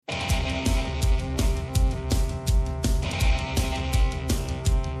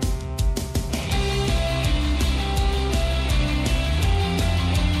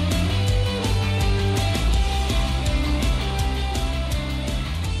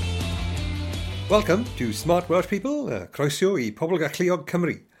Welcome to Smart Welsh People, croeso I Pobl Gachliog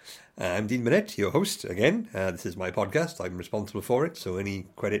Cymru. I'm Dean Burnett, your host again. This is my podcast. I'm responsible for it, so any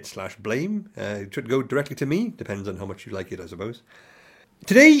credit/blame should go directly to me. Depends on how much you like it, I suppose.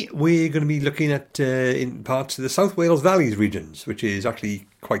 Today we're going to be looking at in parts of the South Wales Valleys regions, which is actually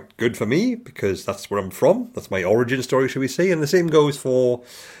quite good for me because that's where I'm from. That's my origin story, shall we say. And the same goes for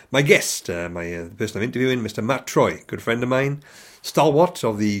my guest, the person I'm interviewing, Mr. Matt Troy, good friend of mine, stalwart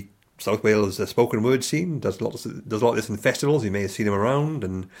of the South Wales spoken word scene, does a lot of this in festivals. You may have seen him around,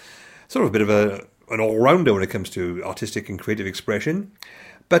 and sort of a bit of an all-rounder when it comes to artistic and creative expression.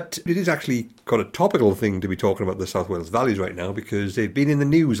 But it is actually quite a topical thing to be talking about the South Wales Valleys right now because they've been in the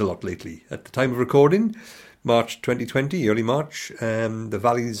news a lot lately. At the time of recording, March 2020, early March, the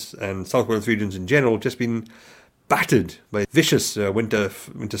Valleys and South Wales regions in general have just been battered by vicious winter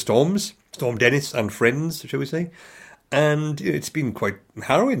storms, Storm Dennis and friends, shall we say. And it's been quite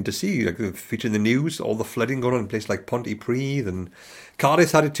harrowing to see, like the feature in the news, all the flooding going on in places like Pontypridd, and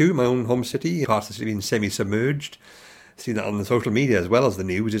Cardiff had it too, my own home city. Parts of the city being semi-submerged. Seeing that on the social media as well as the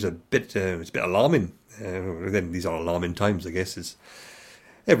news is it's a bit alarming. Then these are alarming times, I guess. It's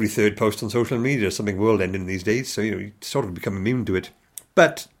every third post on social media is something world-ending these days, so you sort of become immune to it.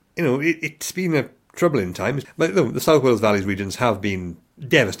 But it's been a troubling time. But the South Wales Valleys regions have been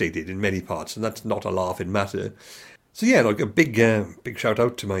devastated in many parts, and that's not a laughing matter. So yeah, like a big shout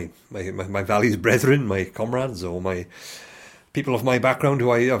out to my Valleys brethren, my comrades, or my people of my background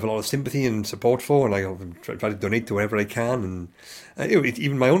who I have a lot of sympathy and support for, and I try to donate to wherever I can. And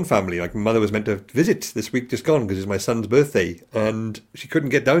even my own family, like my mother was meant to visit this week just gone because it's my son's birthday, and she couldn't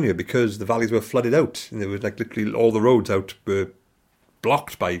get down here because the valleys were flooded out, and there was like literally all the roads out were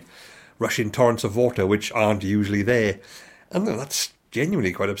blocked by rushing torrents of water which aren't usually there, and that's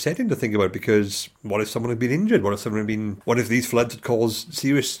genuinely quite upsetting to think about because what if someone had been injured? What if these floods had caused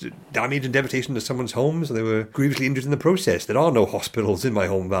serious damage and devastation to someone's homes and they were grievously injured in the process? There are no hospitals in my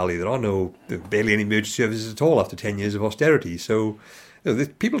home valley. There are barely any emergency services at all after 10 years of austerity. So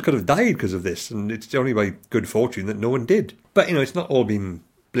people could have died because of this, and it's only by good fortune that no one did. But it's not all been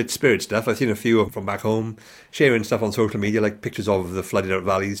blitz spirit stuff. I've seen a few from back home sharing stuff on social media, like pictures of the flooded out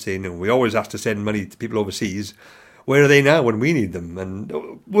valleys, saying we always have to send money to people overseas. Where are they now when we need them? And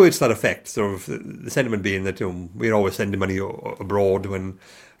words to that effect, sort of the sentiment being that we're always sending money abroad when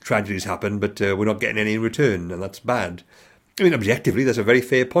tragedies happen, but we're not getting any in return, and that's bad. I mean, objectively, that's a very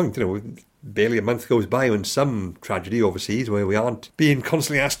fair point. Barely a month goes by when some tragedy overseas where we aren't being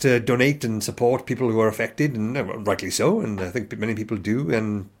constantly asked to donate and support people who are affected, and rightly so, and I think many people do.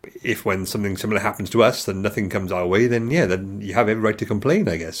 And when something similar happens to us and nothing comes our way, then you have every right to complain,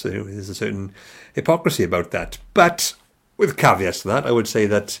 I guess. There's a certain hypocrisy about that. But with caveats to that, I would say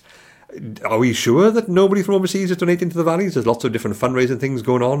that, are we sure that nobody from overseas is donating to the valleys? There's lots of different fundraising things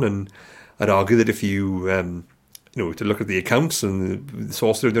going on, and I'd argue that if you to look at the accounts and the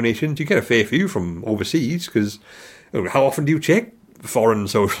source of donations, you get a fair few from overseas because how often do you check foreign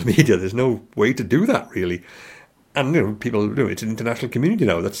social media? There's no way to do that, really. And, people, it's an international community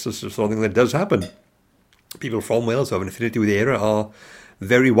now. That's just something that does happen. People from Wales who have an affinity with the area are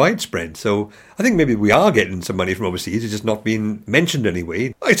very widespread. So I think maybe we are getting some money from overseas. It's just not being mentioned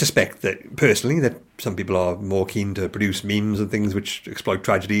anyway. I suspect that, personally, that some people are more keen to produce memes and things which exploit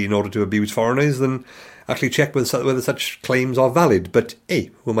tragedy in order to abuse foreigners than actually check whether such claims are valid. But,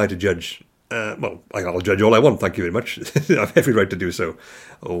 hey, who am I to judge? I'll judge all I want, thank you very much. I have every right to do so.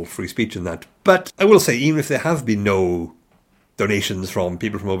 All free speech and that. But I will say, even if there have been no donations from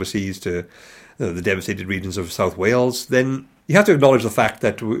people from overseas to the devastated regions of South Wales, then you have to acknowledge the fact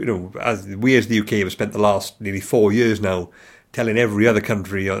that as the UK have spent the last nearly 4 years now telling every other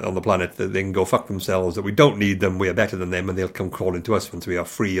country on the planet that they can go fuck themselves, that we don't need them, we are better than them, and they'll come crawling to us once we are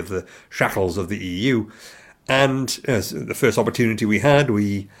free of the shackles of the EU. And the first opportunity we had,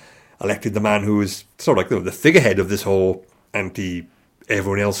 we elected the man who was sort of like the figurehead of this whole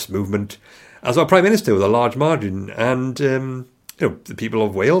anti-everyone else movement as our Prime Minister with a large margin. And the people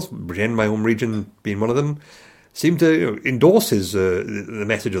of Wales, Bridgend, my home region being one of them, seemed to endorse the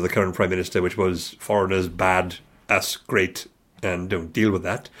message of the current Prime Minister, which was foreigners bad, us great, and don't deal with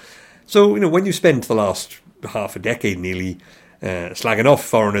that. So, when you spent the last half a decade nearly slagging off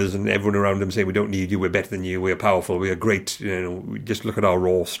foreigners and everyone around them saying we don't need you, we're better than you, we're powerful, we are great, we just look at our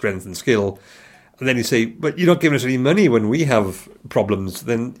raw strength and skill, and then you say, but you're not giving us any money when we have problems,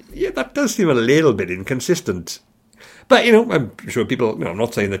 then that does seem a little bit inconsistent. But, I'm sure people, I'm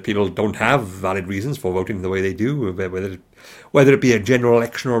not saying that people don't have valid reasons for voting the way they do, whether it be a general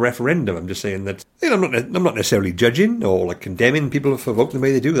election or a referendum. I'm just saying that, I'm not necessarily judging or condemning people for voting the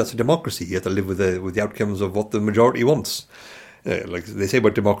way they do. That's a democracy. You have to live with the outcomes of what the majority wants. like they say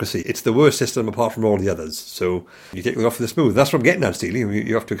about democracy, it's the worst system apart from all the others. So you take them off the smooth. That's what I'm getting at, Steely.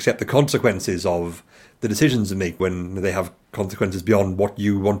 You have to accept the consequences of the decisions you make when they have consequences beyond what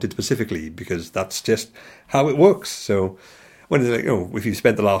you wanted specifically, because that's just how it works. So when it's like, if you've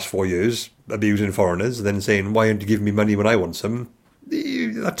spent the last 4 years abusing foreigners and then saying, why aren't you giving me money when I want some?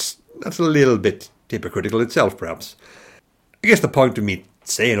 That's a little bit hypocritical itself, perhaps. I guess the point of me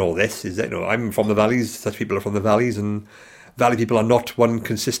saying all this is that, I'm from the valleys, such people are from the valleys, and valley people are not one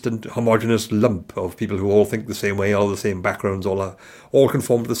consistent, homogenous lump of people who all think the same way, all the same backgrounds, all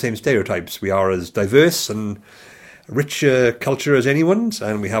conform to the same stereotypes. We are as diverse and rich culture as anyone's,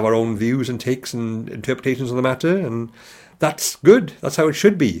 and we have our own views and takes and interpretations on the matter, and that's good. That's how it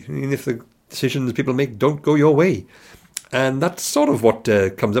should be, even if the decisions people make don't go your way. And that's sort of what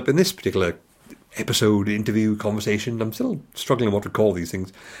comes up in this particular episode, interview, conversation. I'm still struggling what to call these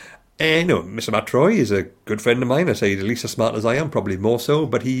things. Mr. Matt Troy is a good friend of mine. I say at least as smart as I am, probably more so,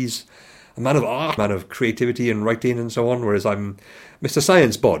 but he's a man of art, man of creativity and writing and so on, whereas I'm Mr.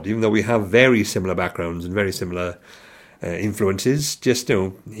 Science Bod, even though we have very similar backgrounds and very similar influences. Just,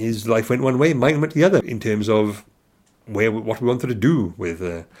 his life went one way, mine went the other in terms of what we wanted to do with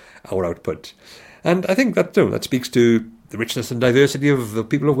our output. And I think that speaks to the richness and diversity of the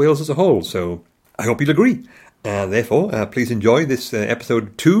people of Wales as a whole, so I hope you'll agree. Therefore, please enjoy this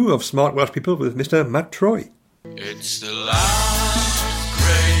episode 2 of Smart Welsh People with Mr. Matt Troy. It's the last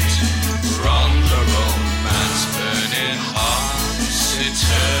great Rhondda romance, burning hearts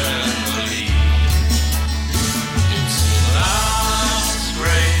eternally. It's the last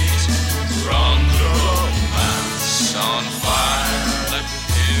great Rhondda romance, on fire like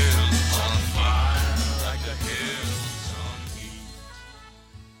the hills, on fire like the hills on heat.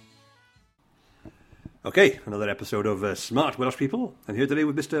 Okay, another episode of Smart Welsh People. I'm here today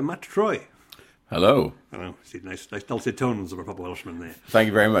with Mr. Matt Troy. Hello. Hello. See, nice dulcet tones of a proper Welshman there. Thank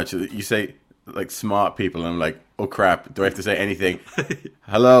you very much. You say, like, smart people, and I'm like, oh crap, do I have to say anything?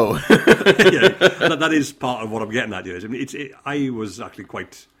 Hello. That is part of what I'm getting at here. I mean, I was actually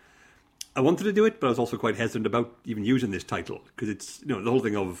I wanted to do it, but I was also quite hesitant about even using this title, because it's, the whole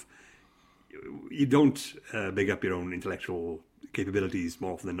thing of, you don't big up your own intellectual capabilities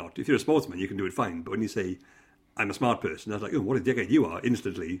more often than not. If you're a sportsman, you can do it fine, but when you say, I'm a smart person, I was like, what a dickhead you are,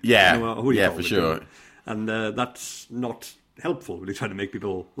 instantly. Yeah, who you for sure. And that's not helpful when you're trying to make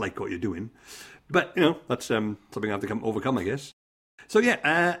people like what you're doing. But, that's something I have to overcome, I guess. So,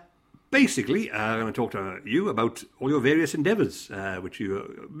 basically, I'm going to talk to you about all your various endeavours, which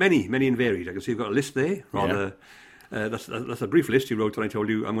you, many and varied. I can see you've got a list there, rather... That's a brief list you wrote when I told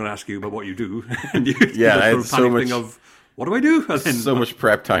you I'm going to ask you about what you do. And you I had so much thing of, what do I do? And then, so much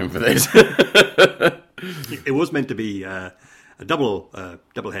prep time for this. It was meant to be a double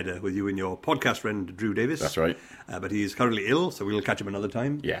header with you and your podcast friend Drew Davis. That's right. But he's currently ill, so we'll catch him another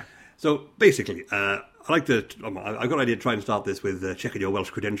time. Yeah. So basically, I've got an idea to try and start this with checking your Welsh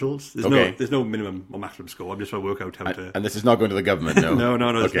credentials. There's no minimum or maximum score. I'm just trying to work out how to... And this is not going to the government, no? No.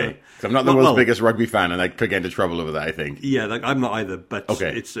 Okay. Because I'm not the world's biggest rugby fan, and I could get into trouble over that, I think. Yeah, I'm not either, but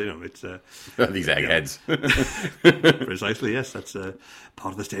okay. It's... These eggheads. Precisely, yes. That's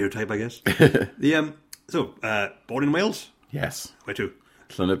part of the stereotype, I guess. So, born in Wales? Yes. Where to?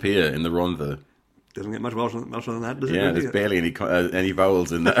 Llanapia in the Rhondda. Doesn't get much Welsh than that, does it? Yeah, there's barely any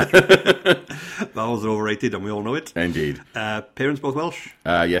vowels in that. Vowels are overrated, and we all know it. Indeed. Parents both Welsh?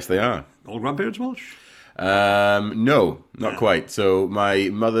 Yes, they are. All grandparents Welsh? No, not quite. So my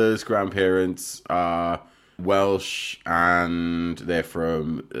mother's grandparents are Welsh, and they're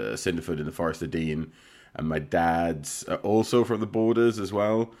from Cinderford in the Forest of Dean. And my dad's also from the Borders as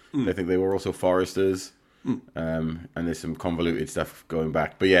well. I think they were also foresters. And there's some convoluted stuff going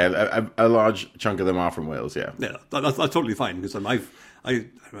back, but a large chunk of them are from Wales. Yeah, that's totally fine, because I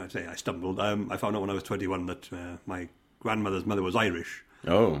stumbled. I found out when I was 21 that my grandmother's mother was Irish.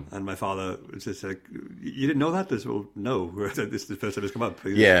 Oh, and my father was just like, "You didn't know that?" I said, "Well, no, this is the first time it's come up."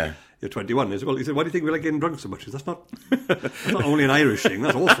 Yeah, you're 21. He said, "Why do you think we like getting drunk so much?" That's not only an Irish thing.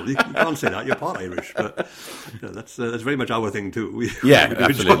 That's awful. You can't say that. You're part Irish, but that's very much our thing too. We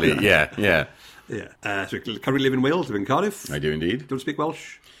absolutely. Yeah. So you currently live in Wales, live in Cardiff. I do indeed. Don't speak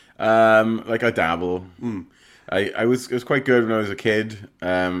Welsh? Like I dabble. I was quite good when I was a kid.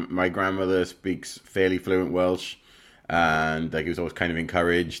 My grandmother speaks fairly fluent Welsh, and it was always kind of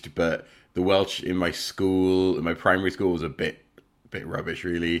encouraged. But the Welsh in my primary school, was a bit rubbish,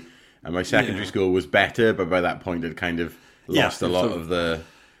 really. And my secondary school was better, but by that point, I'd kind of lost a lot of the...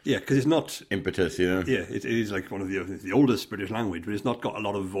 Yeah, because it's not... impetus, Yeah, it is like one of the oldest British language, but it's not got a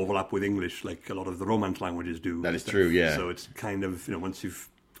lot of overlap with English like a lot of the Romance languages do. That is true, yeah. So it's kind of, once you've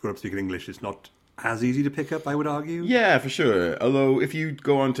grown up speaking English, it's not as easy to pick up, I would argue. Yeah, for sure. Although, if you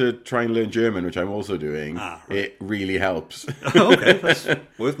go on to try and learn German, which I'm also doing, it really helps. Okay, that's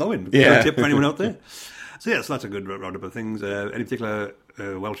worth knowing. Yeah. A tip for anyone out there. So yes, that's a good roundup of things. Any particular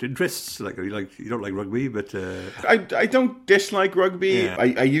Welsh interests? Like you don't like rugby, but I don't dislike rugby. Yeah.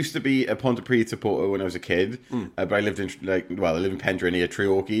 I used to be a Pontypridd supporter when I was a kid, but I lived in Pentre near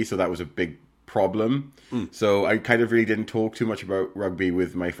Treorchy, so that was a big problem. So I kind of really didn't talk too much about rugby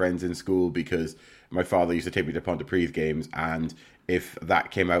with my friends in school because my father used to take me to Pontypridd games, and if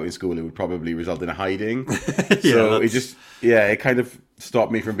that came out in school, it would probably result in a hiding. It kind of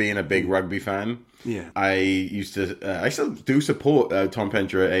stopped me from being a big rugby fan. Yeah. I still do support Tom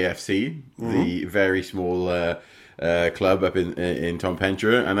Pentre AFC, the very small club up in Tom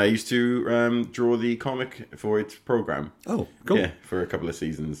Pentre, and I used to draw the comic for its program. Oh, cool. Yeah, for a couple of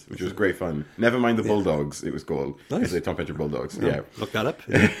seasons, which was great fun. Never mind the Bulldogs, it was called. Nice. It's the Tom Pentre Bulldogs. Yeah. Look that up.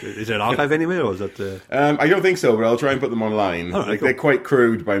 Is there an archive anywhere, or is that? I don't think so, but I'll try and put them online. All right, cool. They're quite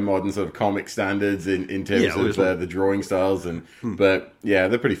crude by modern sort of comic standards in terms of the drawing styles, but yeah,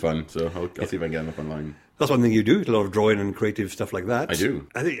 they're pretty fun. So I'll see if I can get them up online. That's one thing you do, a lot of drawing and creative stuff like that. I do.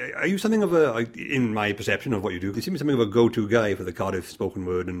 I think, are you something of in my perception of what you do, you seem something of a go-to guy for the Cardiff spoken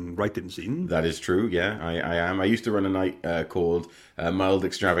word and writing scene? That is true, yeah, I am. I used to run a night called Mild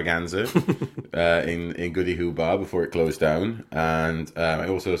Extravaganza in Goody Hoo Bar before it closed down, and I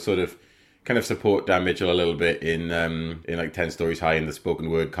also sort of kind of support Dan Mitchell a little bit in like 10 Stories High in the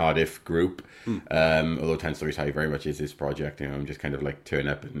spoken word Cardiff group. Although 10 Stories High very much is his project, I'm just kind of like turn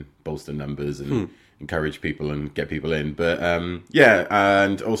up and bolster numbers and encourage people and get people in. But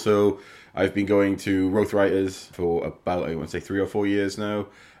and also I've been going to Roth Writers for about, I want to say 3 or 4 years now.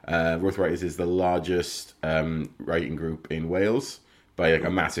 Roth Writers is the largest writing group in Wales by like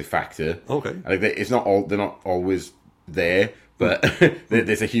a massive factor. Okay. Like they're not always there, but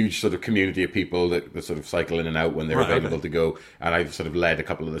there's a huge sort of community of people that sort of cycle in and out when they're available to go. And I've sort of led a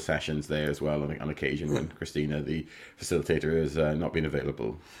couple of the sessions there as well on occasion when Christina, the facilitator, has not been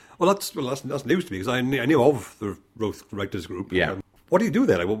available. Well, that's news to me because I knew of the Roth Writers Group. Yeah. What do you do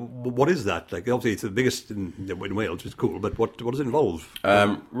there? Like, what is that? Like, obviously, it's the biggest in Wales, which is cool. But what does it involve?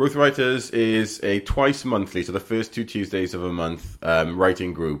 Roth Writers is a twice monthly, so the first 2 Tuesdays of a month,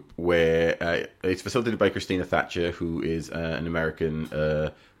 writing group where it's facilitated by Christina Thatcher, who is an American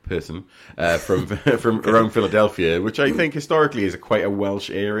person from around Philadelphia, which I think historically is quite a Welsh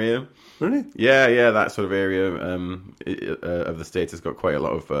area. Really? Yeah, that sort of area of the States has got quite a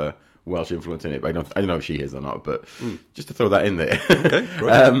lot of Welsh influence in it, but I don't know if she is or not, but just to throw that in there. Okay,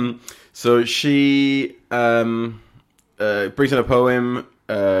 great. So she brings in a poem,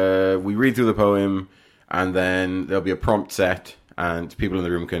 we read through the poem, and then there'll be a prompt set, and people in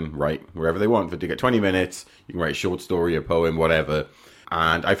the room can write wherever they want. But you get 20 minutes, you can write a short story, a poem, whatever,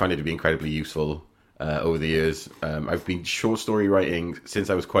 and I find it to be incredibly useful. Over the years, I've been short story writing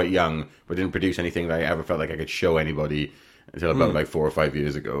since I was quite young, but didn't produce anything that I ever felt like I could show anybody until about like 4 or 5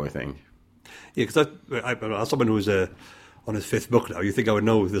 years ago, I think. Yeah, because as someone who's on his 5th book now, you think I would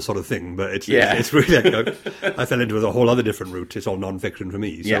know this sort of thing, but it's really like, I fell into a whole other different route. It's all non-fiction for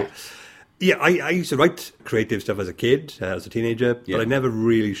me. So, I used to write creative stuff as a kid, as a teenager, but I never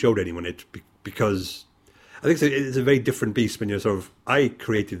really showed anyone it because I think it's a very different beast when you're sort of, I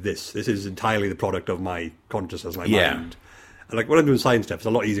created this. This is entirely the product of my consciousness, my mind. And like when I'm doing science stuff, it's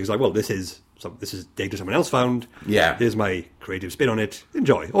a lot easier because this is data someone else found. Yeah. Here's my creative spin on it.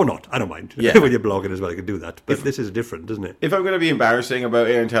 Enjoy. Or not. I don't mind. Yeah. When you're blogging as well, you can do that. But this is different, isn't it? If I'm going to be embarrassing about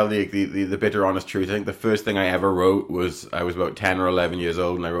it and tell the bitter honest truth, I think the first thing I ever wrote was, I was about 10 or 11 years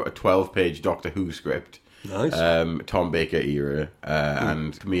old, and I wrote a 12-page Doctor Who script. Nice. Tom Baker era,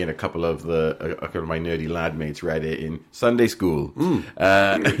 and me and a couple of my nerdy lad mates read it in Sunday school.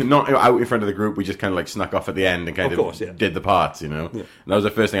 Not out in front of the group. We just kind of like snuck off at the end and kind of did the parts, And that was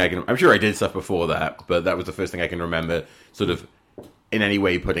the first thing I'm sure I did stuff before that, but that was the first thing I can remember sort of in any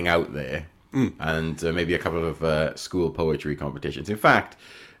way putting out there. And maybe a couple of school poetry competitions. In fact,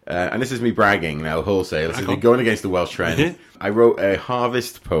 and this is me bragging now wholesale, this is me going against the Welsh trend. I wrote a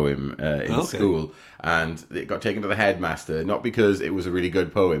harvest poem in school, and it got taken to the headmaster, not because it was a really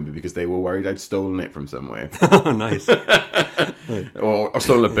good poem, but because they were worried I'd stolen it from somewhere. Oh, nice. or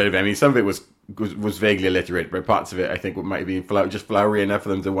stolen a bit of it. I mean, some of it was vaguely illiterate, but parts of it I think might have been just flowery enough for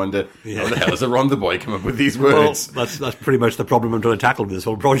them to wonder, how the hell does a Rhondda boy come up with these words? Well, that's pretty much the problem I'm trying to tackle with this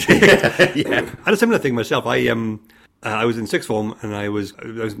whole project. I had a similar thing myself. I was in sixth form, and I was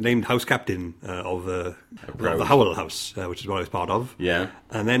named house captain of the Howell House, which is what I was part of. Yeah.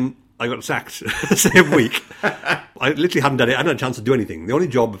 And then I got sacked the same week. I literally hadn't had a chance to do anything. The only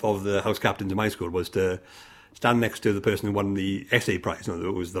job of the house captains in my school was to stand next to the person who won the essay prize. No,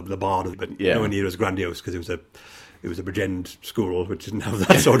 it was the bard, but nowhere near as grandiose because it was a Bridgend school, which didn't have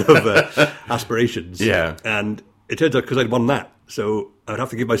that sort of aspirations. Yeah. And it turns out because I'd won that, so I'd have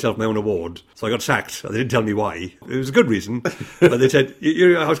to give myself my own award. So I got sacked. They didn't tell me why. It was a good reason, but they said,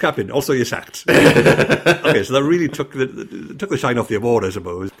 "You're a house captain. Also, you're sacked." Okay, so that really took the shine off the award, I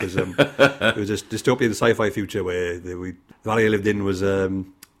suppose, because it was this dystopian sci-fi future where the valley I lived in was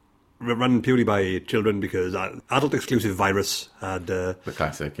run purely by children because adult-exclusive virus had The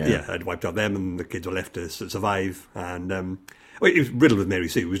classic, had wiped out them, and the kids were left to survive. And it was riddled with Mary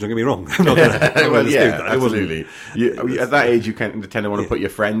Sue. Don't get me wrong. I'm not going to well, yeah, absolutely. At that age, you tend to want to put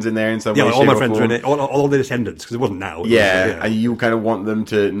your friends in there in some way. Yeah, all my friends were in it, all their descendants, because it wasn't now. And you kind of want them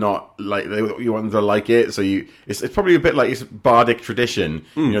to not like. You want them to like it, so it's probably a bit like it's bardic tradition.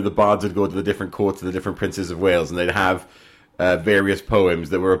 You know, the bards would go to the different courts of the different princes of Wales, and they'd have various poems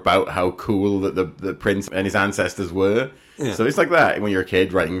that were about how cool that the prince and his ancestors were. Yeah. So it's like that when you're a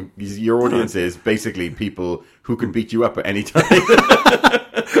kid writing. Your audience is basically people who can beat you up at any time.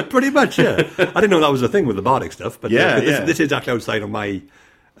 Pretty much, yeah. I didn't know that was a thing with the bardic stuff, but this is actually outside of my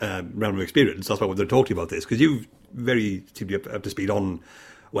realm of experience. That's why I wanted to talk to you about this, because you very seem to be up to speed on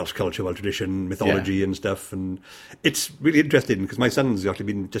Welsh culture, Welsh tradition, mythology and stuff, and it's really interesting because my son's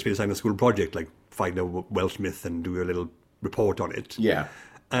actually just been assigned a school project, like find a Welsh myth and do a little report on it. Yeah.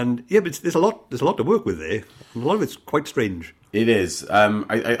 And but there's a lot to work with there. A lot of it's quite strange. It is.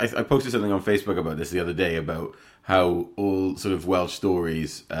 I posted something on Facebook about this the other day about how all sort of Welsh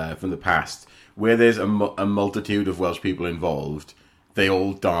stories from the past, where there's a multitude of Welsh people involved, they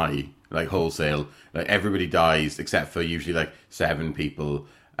all die like wholesale. Like everybody dies except for usually like 7 people.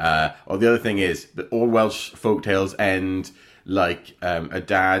 Or the other thing is that all Welsh folktales end like a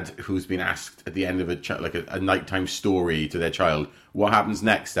dad who's been asked at the end of a nighttime story to their child, "What happens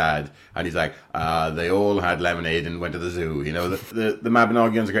next, Dad?" And he's like, "They all had lemonade and went to the zoo." You know, the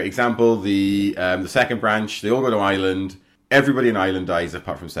Mabinogions are a great example. The second branch, they all go to Ireland. Everybody in Ireland dies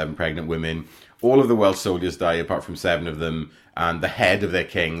apart from 7 pregnant women. All of the Welsh soldiers die apart from 7 of them, and the head of their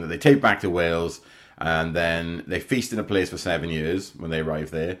king that they take back to Wales, and then they feast in a place for 7 years when they arrive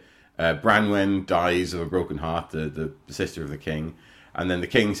there. Branwen dies of a broken heart, the sister of the king. And then the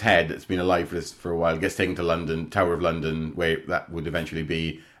king's head, that's been alive for a while, gets taken to London, Tower of London, where that would eventually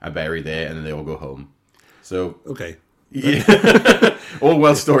be, and buried there, and then they all go home. So, okay. Yeah. All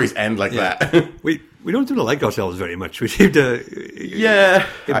Welsh stories end like that. We don't seem to like ourselves very much. We seem to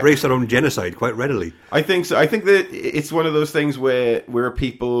embrace our own genocide quite readily. I think so. I think that it's one of those things where we're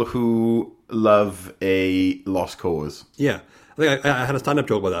people who love a lost cause. Yeah. I think I had a stand-up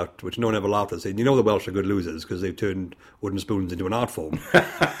joke about that, which no one ever laughed at, saying, the Welsh are good losers because they've turned wooden spoons into an art form,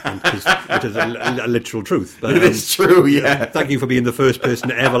 which is a literal truth. But, it is true, yeah. Thank you for being the first person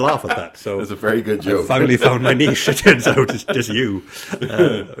to ever laugh at that. So that's a very good joke. I finally found my niche. It turns out it's just you.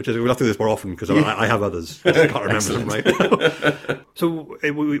 Which is, we'll have to do this more often because I have others. I can't remember them right now. So,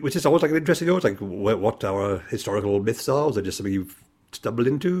 which is always like an interesting note, like what our historical myths are. Is it just something you've stumbled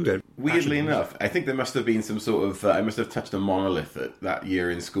into? Weirdly enough, I think there must have been some sort of I must have touched a monolith that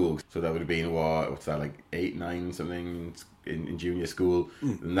year in school, so that would have been what's that, like 8, 9 something in junior school.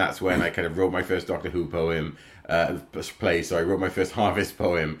 And that's when I kind of wrote my first Doctor Who poem play, so I wrote my first Harvest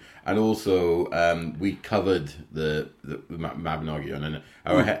poem, and also we covered the Mabinogion, and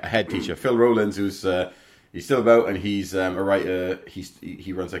our head teacher Phil Rowlands, who's he's still about, and he's a writer.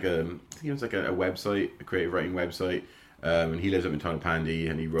 He runs like a website, a creative writing website. And he lives up in Tonopandi,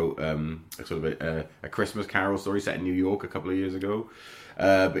 and he wrote a sort of a Christmas Carol story set in New York a couple of years ago.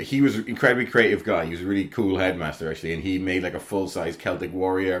 But he was an incredibly creative guy. He was a really cool headmaster, actually, and he made like a full-size Celtic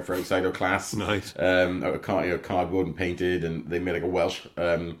warrior for outside our class. Nice. Out of cardboard and painted, and they made like a Welsh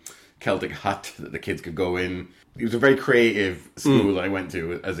Celtic hut that the kids could go in. It was a very creative school that I went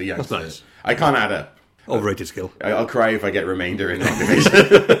to as a youngster. That's nice. I can't add up. Overrated skill. I'll cry if I get remainder in occupation.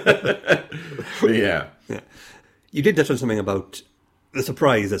 But yeah. You did touch on something about the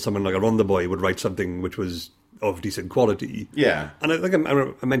surprise that someone like a Rhondda boy would write something which was of decent quality. Yeah. And I think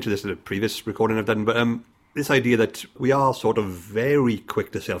I mentioned this in a previous recording I've done, but this idea that we are sort of very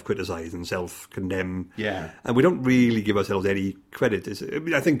quick to self-criticise and self-condemn. Yeah. And we don't really give ourselves any credit.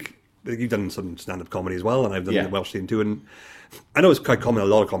 I think you've done some stand-up comedy as well, and I've done the Welsh scene too, and I know it's quite common in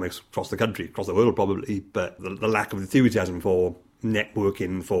a lot of comics across the country, across the world probably, but the lack of enthusiasm for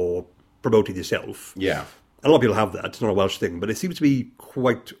networking, for promoting yourself. Yeah. A lot of people have that. It's not a Welsh thing, but it seems to be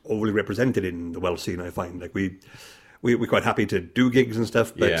quite overly represented in the Welsh scene, I find. Like we're quite happy to do gigs and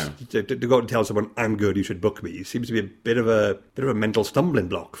stuff, but to go out and tell someone, "I'm good, you should book me," seems to be a bit of a mental stumbling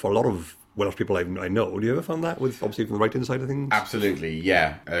block for a lot of Welsh people I know. Do you ever find that with, obviously, from the writing side of things? Absolutely,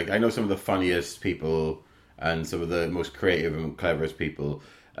 yeah. I know some of the funniest people and some of the most creative and cleverest people,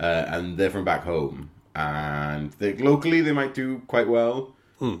 and they're from back home. And locally, they might do quite well,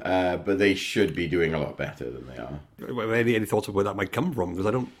 but they should be doing a lot better than they are. Any thoughts of where that might come from? Because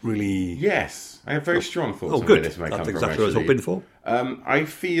I don't really... Yes, I have very strong thoughts on good. where this might That's come exactly from. what I was hoping for. I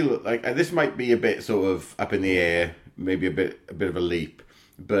feel like this might be a bit sort of up in the air, maybe a bit of a leap,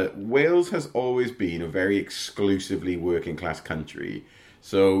 but Wales has always been a very exclusively working class country.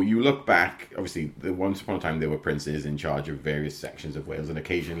 So you look back, obviously, once upon a time there were princes in charge of various sections of Wales and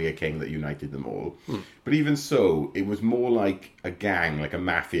occasionally a king that united them all. But even so, it was more like a gang, like a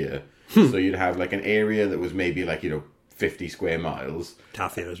mafia. So you'd have like an area that was maybe like, 50 square miles.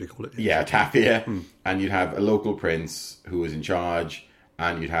 Tafia, as we call it. Yeah, Tafia. And you'd have a local prince who was in charge,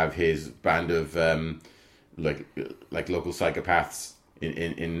 and you'd have his band of like local psychopaths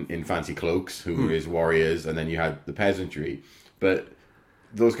in fancy cloaks who were his warriors, and then you had the peasantry. But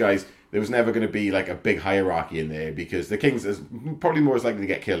those guys, there was never going to be like a big hierarchy in there because the king's probably more as likely to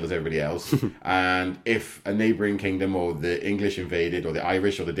get killed as everybody else. And if a neighbouring kingdom or the English invaded or the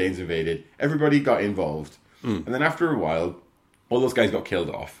Irish or the Danes invaded, everybody got involved. And then after a while, all those guys got killed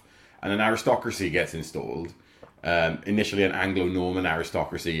off and an aristocracy gets installed. Initially an Anglo-Norman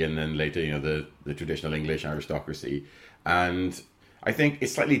aristocracy and then later, the traditional English aristocracy. And I think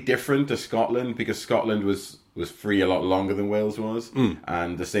it's slightly different to Scotland because Scotland was free a lot longer than Wales was,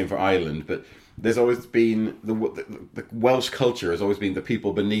 and the same for Ireland. But there's always been the Welsh culture has always been the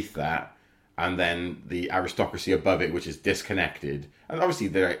people beneath that, and then the aristocracy above it, which is disconnected. And obviously,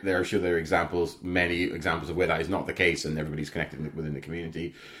 there are many examples of where that is not the case, and everybody's connected within the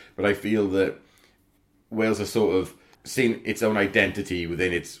community. But I feel that Wales has sort of seen its own identity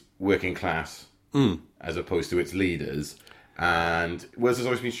within its working class, as opposed to its leaders. And Wales has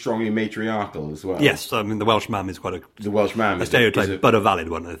always been strongly matriarchal as well. Yes, I mean, the Welsh mam is quite a stereotype, but a valid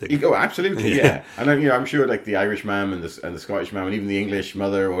one, I think. Oh, absolutely, yeah. And I'm sure like the Irish mam and the Scottish mam and even the English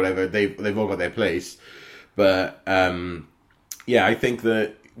mother or whatever, they've all got their place. But I think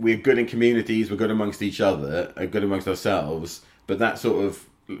that we're good in communities, we're good amongst each other, good amongst ourselves. But that sort of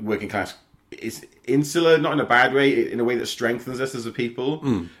working class is insular, not in a bad way, in a way that strengthens us as a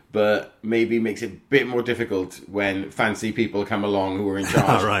people, but maybe makes it a bit more difficult when fancy people come along who are in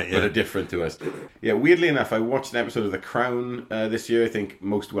charge but are different to us. Yeah, weirdly enough, I watched an episode of The Crown this year. I think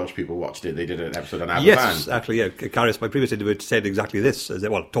most Welsh people watched it. They did an episode on Aberfan. Yes, actually, yeah. Carius, my previous interview, said exactly this.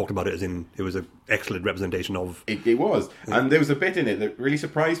 Talked about it as in it was an excellent representation of... It was. And there was a bit in it that really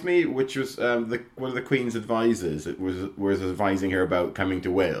surprised me, which was one of the Queen's advisors was advising her about coming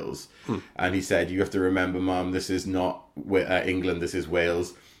to Wales. And he said, you have to remember, Mum, this is not England, this is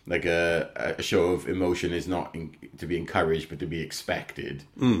Wales. Like a show of emotion is not to be encouraged, but to be expected.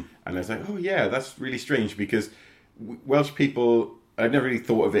 And I was like, oh yeah, that's really strange because Welsh people, I've never really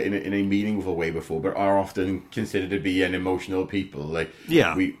thought of it in a meaningful way before, but are often considered to be an emotional people. Like,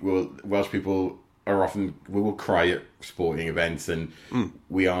 Welsh people we will cry at sporting events, and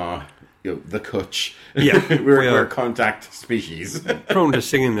we are... the cutch. Yeah. we're a contact species. Prone to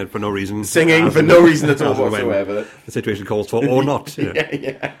singing it for no reason. Singing for no reason at all whatsoever. The situation calls for, or not.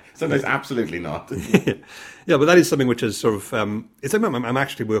 Yeah. Sometimes absolutely not. Yeah, but that is something which is sort of... it's something I'm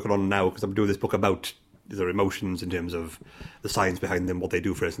actually working on now because I'm doing this book about their emotions in terms of the science behind them, what they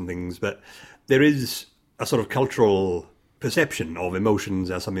do for us and things. But there is a sort of cultural perception of emotions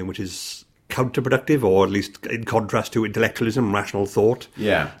as something which is... counterproductive, or at least in contrast to intellectualism and rational thought.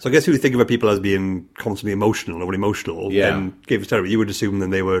 Yeah. So I guess if you think about people as being constantly emotional or emotional, then Game of Terror, you would assume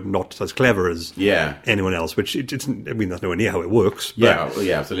that they were not as clever as anyone else, which it's, I mean, that's nowhere near how it works. But,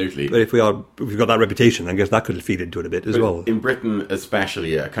 yeah, absolutely. But if we've got that reputation, I guess that could feed into it a bit as well. In Britain,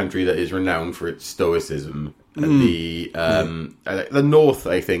 especially, a country that is renowned for its stoicism, the North,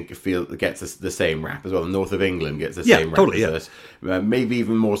 I think, gets the same rap as well. The North of England gets the same rap as us. Maybe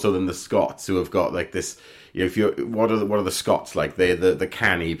even more so than the Scots, who have got like this. What are the Scots like? They're the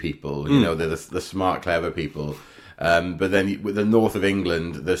canny people. They're the smart, clever people. But then with the North of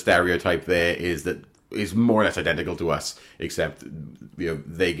England, the stereotype there is more or less identical to us, except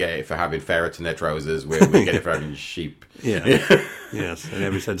they get it for having ferrets in their trousers, we get it for having sheep. Yes, in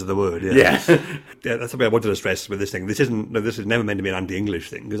every sense of the word. Yeah, that's something I wanted to stress with this thing. This is never meant to be an anti-English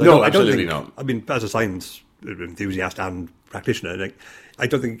thing. Absolutely not. I mean, as a science enthusiast and practitioner, I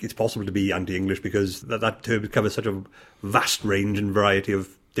don't think it's possible to be anti-English because that term covers such a vast range and variety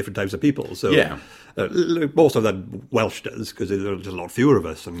of different types of people. So Yeah. most of that Welsh does, because there's a lot fewer of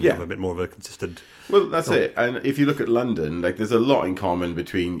us and Yeah. have a bit more of a consistent... Well, that's it. And if you look at London, like there's a lot in common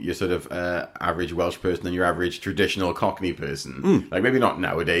between your sort of average Welsh person and your average traditional Cockney person. Like maybe not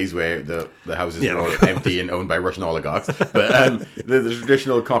nowadays where the houses Yeah. are all empty and owned by Russian oligarchs, but the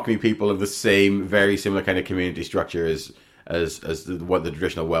traditional Cockney people have the same, very similar kind of community structure as what the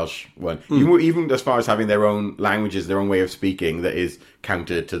traditional Welsh one. Even as far as having their own languages, their own way of speaking that is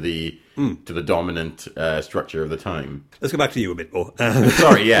counter to the dominant structure of the time. Let's go back to you a bit more.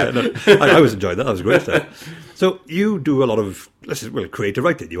 Sorry, yeah. I was enjoying that. That was great stuff. So you do a lot of, creative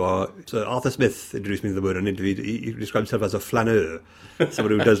writing. You are, so Arthur Smith introduced me to the word in an interview. He describes himself as a flaneur,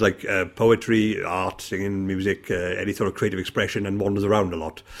 someone who does like poetry, art, singing, music, any sort of creative expression, and wanders around a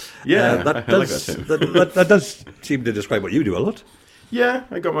lot. Yeah, that I like does, that too. that does seem to describe what you do a lot. Yeah,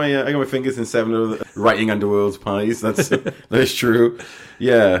 I got my fingers in 7 of the writing Underworld's pies. That is true.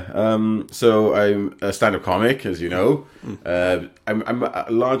 Yeah. So I'm a stand-up comic, as you know. I'm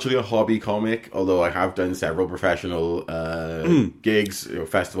largely a hobby comic, although I have done several professional gigs,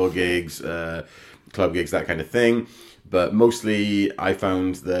 festival gigs, club gigs, that kind of thing. But mostly, I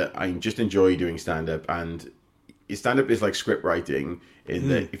found that I just enjoy doing stand-up, and stand-up is like script writing. In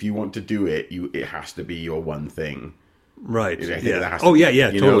that, if you want to do it, it has to be your one thing. Right. I think Yeah. that has Oh, to- yeah,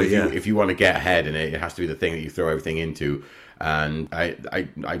 yeah, you totally. know, Yeah. if you want to get ahead in it, it has to be the thing that you throw everything into. And I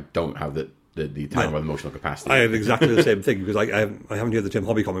don't have the time or the emotional capacity. I have exactly the same thing, because I haven't heard the term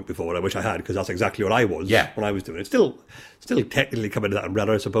hobby comic before, and I wish I had, because that's exactly what I was when I was doing it. Still technically come into that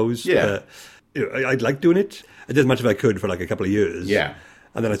umbrella, I suppose. Yeah. I'd like doing it. I did as much as I could for like a couple of years. Yeah.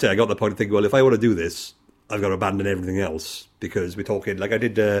 And then I got to the point of thinking, well, if I want to do this, I've got to abandon everything else, because we're talking, like I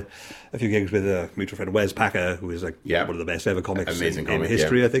did a few gigs with a mutual friend, Wes Packer, who is like one of the best ever comics Amazing in comic,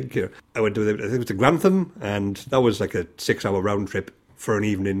 history, I think. I went to, I think it was to Grantham, and that was like a 6-hour round trip for an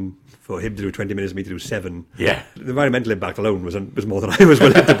evening, for him to do 20 minutes, me to do 7. Yeah. The environmental impact alone was more than I was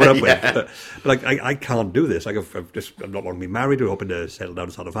willing to put up Yeah. with. But like, I can't do this. Like, I'm not wanting to be married or hoping to settle down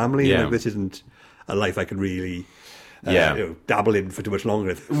and start a family. Yeah. Like, this isn't a life I can really Yeah. dabble in for too much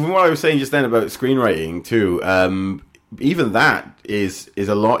longer. What I was saying just then about screenwriting too, even that is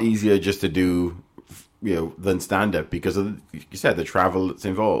a lot easier just to do, than stand up, because of, you said, the travel that's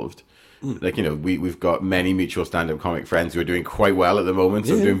involved. Like, we've got many mutual stand up comic friends who are doing quite well at the moment,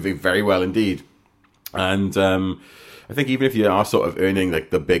 so doing very well indeed. And I think even if you are sort of earning like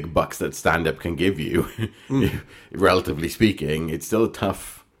the big bucks that stand up can give you, relatively speaking, it's still a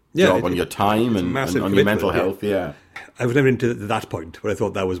tough job on your time and on your mental health. Yeah. I was never into that point where I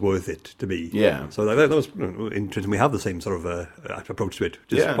thought that was worth it to be. Yeah. So that was interesting. We have the same sort of approach to it,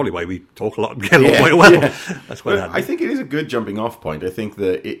 which is Yeah. probably why we talk a lot and get along quite well. Yeah. That's quite handy. I think it is a good jumping off point. I think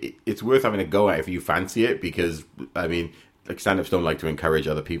that it's worth having a go at if you fancy it, because, I mean, like stand-ups don't like to encourage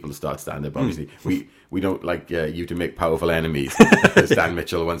other people to start stand-up. Obviously, we don't like you to make powerful enemies. As Dan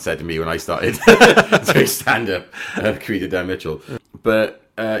Mitchell once said to me when I started doing stand-up, created Dan Mitchell. But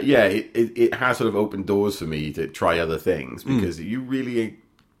it has sort of opened doors for me to try other things, because you really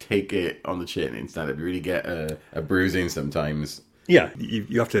take it on the chin in stand-up. You really get a bruising sometimes. Yeah,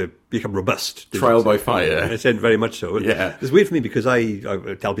 you have to become robust. Trial by fire. I said very much so. Yeah. It's weird for me, because I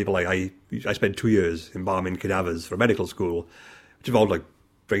tell people I spent 2 years embalming cadavers for medical school, which involved like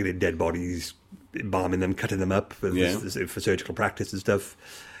bringing in dead bodies, embalming them, cutting them up for surgical practice and stuff.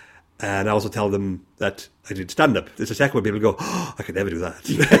 And I also tell them that I did stand-up. There's a second where people go, oh, I could never do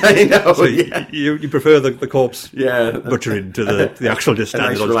that. I know. So you prefer the corpse butchering to the actual just a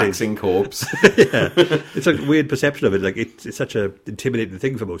standing nice on stage. relaxing corpse. It's a weird perception of it. Like it's such a intimidating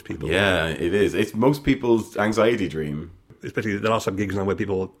thing for most people. Yeah, it is. It's most people's anxiety dream. Especially there are some gigs now where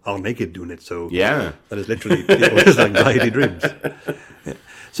people are naked doing it. So Yeah. that is literally people's anxiety dreams. Yeah.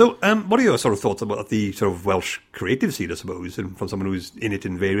 So, what are your sort of thoughts about the sort of Welsh creative scene, I suppose, and from someone who's in it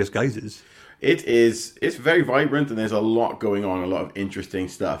in various guises? It's very vibrant, and there's a lot going on, a lot of interesting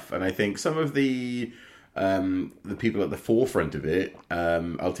stuff. And I think some of the people at the forefront of it,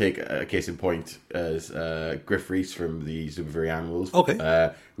 I'll take a case in point as Griff Rhys from the Super Furry Animals,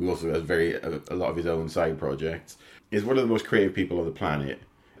 Okay. who also has a lot of his own side projects, is one of the most creative people on the planet.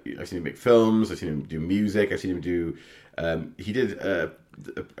 I've seen him make films, I've seen him do music, I've seen him do... he did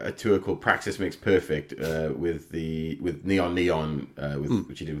a tour called Praxis Makes Perfect with Neon Neon,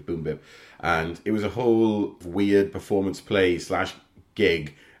 which he did with Boom Bip, and it was a whole weird performance play /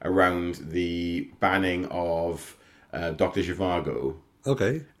 gig around the banning of Dr. Zhivago.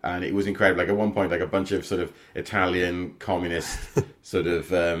 Okay. And it was incredible. Like at one point, like a bunch of sort of Italian communist sort of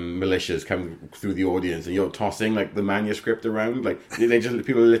militias come through the audience, and you're tossing like the manuscript around. Like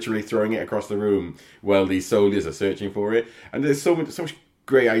people are literally throwing it across the room while these soldiers are searching for it. And there's so much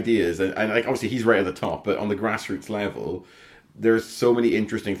great ideas, and like obviously he's right at the top, but on the grassroots level, there's so many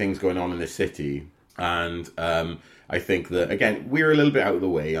interesting things going on in this city, and I think that again we're a little bit out of the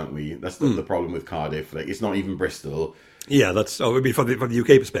way, aren't we? That's the problem with Cardiff. Like it's not even Bristol. Yeah, that's I mean from the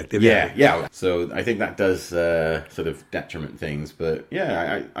UK perspective. Yeah. So I think that does sort of detriment things, but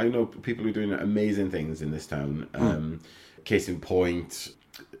yeah, I know people who are doing amazing things in this town. Case in point.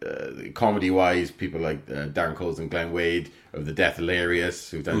 Comedy-wise, people like Darren Coles and Glenn Wade of The Death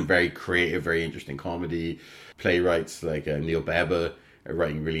Hilarious, who've done very creative, very interesting comedy. Playwrights like Neil Beber are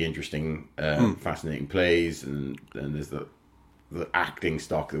writing really interesting, fascinating plays, and there's the acting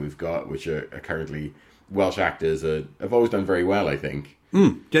stock that we've got, which are currently Welsh actors have always done very well, I think.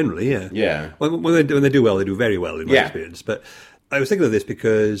 Generally, yeah. Yeah. When they do well, they do very well in my experience. But I was thinking of this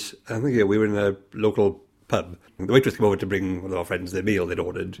because I think we were in a local pub. The waitress came over to bring one of our friends their meal they'd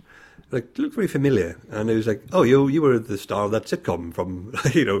ordered. Like, it looked very familiar. And it was like, oh, you were the star of that sitcom from,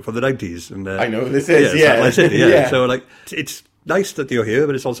 from the 90s. And I know this is, Satellite City, yeah. So, like, it's nice that you're here,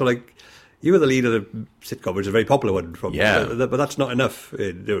 but it's also like, you were the lead of the sitcom, which is a very popular one. But that's not enough.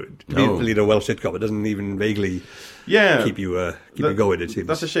 To be the lead of a Welsh sitcom, it doesn't even vaguely keep you going, it seems.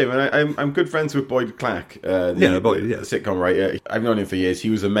 That's a shame. And I'm good friends with Boyd Clack, the sitcom writer. I've known him for years.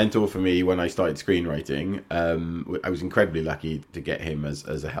 He was a mentor for me when I started screenwriting. I was incredibly lucky to get him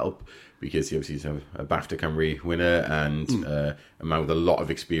as a help, because he obviously is a BAFTA Cymru winner and a man with a lot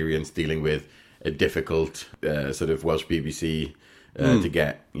of experience dealing with a difficult sort of Welsh BBC to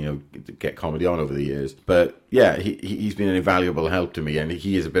get comedy on over the years. But yeah, he's been an invaluable help to me, and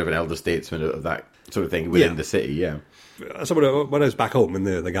he is a bit of an elder statesman of that sort of thing within the city. Yeah. So when I was back home in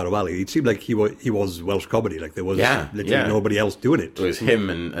the Garrow Valley, it seemed like he was Welsh comedy. Like there was literally nobody else doing it. It was him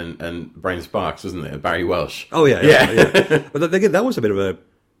and Brian Sparks, wasn't it? Barry Welsh. Oh yeah. But again, that was a bit of a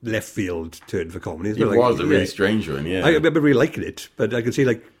left field turn for comedy. It was a really strange one, yeah. I remember really liking it, but I could see,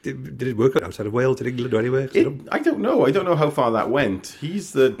 like, did it work outside of Wales, in England, or anywhere? I don't know. I don't know how far that went.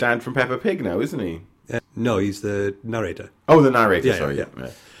 He's the dad from Peppa Pig now, isn't he? No, he's the narrator. Oh, the narrator, sorry. Yeah,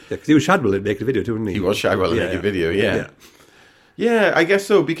 because he was Shadwell in Make a Video too, wasn't he? He was Shadwell in Make a Video, yeah. Yeah, I guess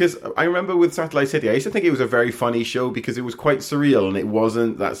so, because I remember with Satellite City, I used to think it was a very funny show because it was quite surreal, and it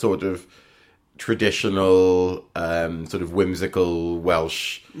wasn't that sort of traditional, sort of whimsical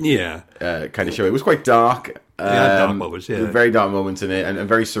Welsh kind of show. It was quite dark. Dark moments, very dark moments in it, and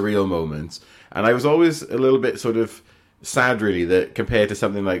very surreal moments. And I was always a little bit sort of sad, really, that compared to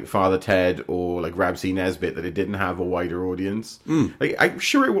something like Father Ted or like Rab C. Nesbitt, that it didn't have a wider audience. Like, I'm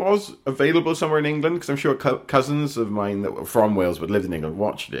sure it was available somewhere in England, because I'm sure cousins of mine that were from Wales but lived in England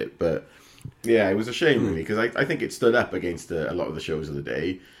watched it. But yeah, it was a shame, really, because I think it stood up against a lot of the shows of the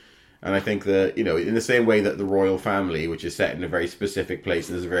day. And I think that, in the same way that the royal family, which is set in a very specific place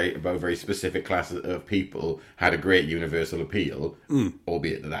and is about a very specific class of people, had a great universal appeal,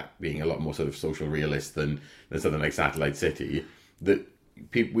 albeit that being a lot more sort of social realist than something like Satellite City, that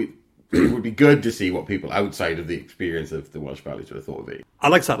people... It would be good to see what people outside of the experience of the Welsh Valley sort of thought of it. I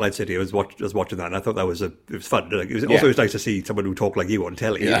like Satellite City. I was watching that, and I thought that was it was fun. Like, it was nice to see someone who talked like you on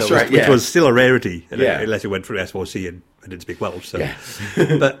telly. Yeah, that's right. Which was still a rarity, unless you went through SOC and didn't speak Welsh. So. Yeah.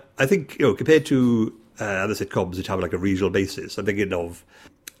 But I think compared to other sitcoms which have like a regional basis, I'm thinking of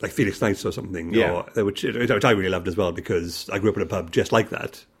like Felix Nights or something, which I really loved as well, because I grew up in a pub just like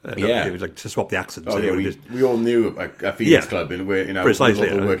that. It was like to swap the accents. Oh, yeah, we all knew a Felix Club in a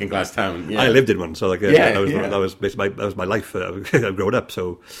local working class town. Yeah. I lived in one, so that was basically my life growing up.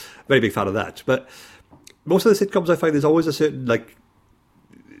 So very big fan of that. But most of the sitcoms, I find there's always a certain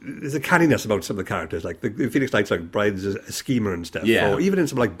there's a canniness about some of the characters. Like the Felix Nights, like Brian's a schemer and stuff. Yeah. Or even in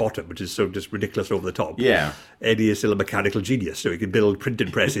some like Bottom, which is so just ridiculous over the top. Yeah. Eddie is still a mechanical genius, so he can build printing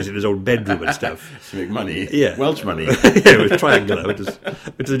presses in his own bedroom and stuff. To make money. Yeah. Welsh money. It was triangular, which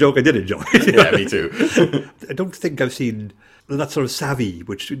is a joke I did enjoy. Yeah, me too. I don't think I've seen that sort of savvy,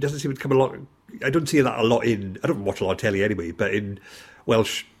 which doesn't seem to come a lot. I don't see that a lot I don't watch a lot of telly anyway, but in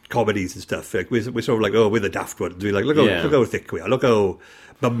Welsh comedies and stuff, like we're sort of like, we're the daft ones. We're like, look how thick we are, look how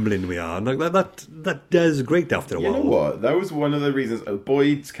bumbling we are, and like that does great after a while. You know what? That was one of the reasons.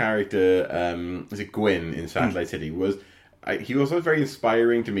 Boyd's character, is it Gwyn in Satellite City, he was always very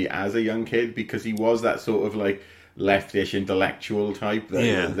inspiring to me as a young kid, because he was that sort of like leftish intellectual type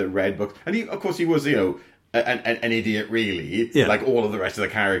that read books, and of course he was an idiot, really, like all of the rest of the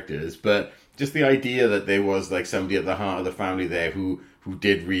characters. But just the idea that there was like somebody at the heart of the family there who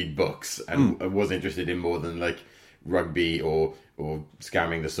did read books and was interested in more than like rugby or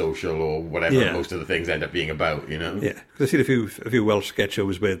scamming the social or whatever most of the things end up being about, Yeah, because I've seen a few Welsh sketch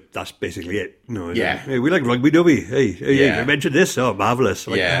shows where that's basically it. Hey, we like rugby, don't we? Hey, you mentioned this? Oh, marvellous.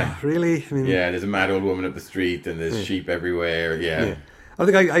 Like, really? I mean, there's a mad old woman up the street and there's sheep everywhere. I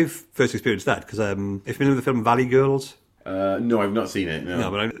think I've first experienced that because if you remember the film Valley Girls. No, I've not seen it. No,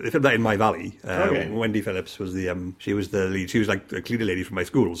 No, but they filmed that in my valley. Okay. Wendy Phillips was she was the lead. She was like the cleaner lady from my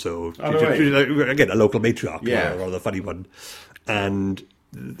school, so Oh, she right. was like, again a local matriarch, Yeah. or the funny one. And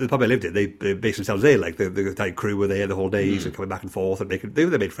the pub I lived in, they based themselves there. Like the entire crew were there the whole day, so coming back and forth and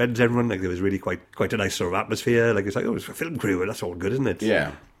they made friends. Everyone, like, there was really quite a nice sort of atmosphere. Like it's like, oh, it's a film crew, and that's all good, isn't it?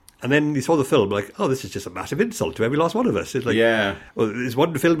 Yeah. And then you saw the film, like, oh, this is just a massive insult to every last one of us. It's like, Yeah. well, there's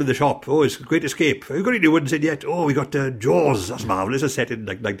one film in the shop. Oh, it's a Great Escape. Have you got any new ones in yet? Oh, we got Jaws. That's marvellous. It's set in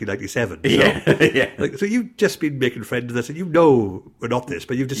like 1997. So, Yeah. like, so you've just been making friends with us, and you know we're not this,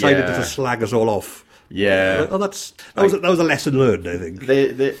 but you've decided Yeah. to just slag us all off. Yeah. Oh, that was a lesson learned, I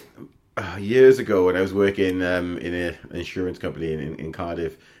think. Years ago, when I was working in an insurance company in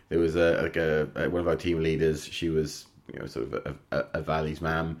Cardiff, there was one of our team leaders. She was, sort of a Valley's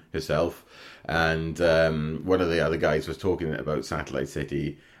mam herself, and one of the other guys was talking about Satellite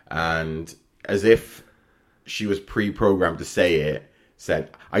City, and as if she was pre-programmed to say it,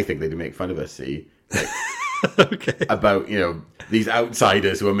 said, "I think they'd make fun of us." See. Okay. About these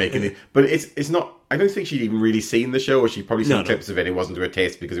outsiders who are making it, but it's not. I don't think she'd even really seen the show, or she'd probably seen No. clips of it. It wasn't to her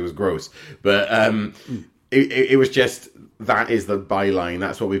taste because it was gross. But it was just, that is the byline.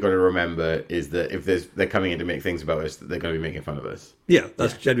 That's what we've got to remember, is that if they're coming in to make things about us, they're going to be making fun of us. Yeah,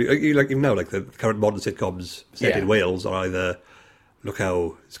 that's generally, like even now, like the current modern sitcoms set Yeah. in Wales are either look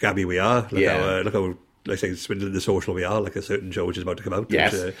how scabby we are, look how like say swindling the social we are, like a certain show which is about to come out.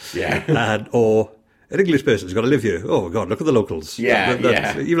 Yes, and or an English person's got to live here. Oh God, look at the locals.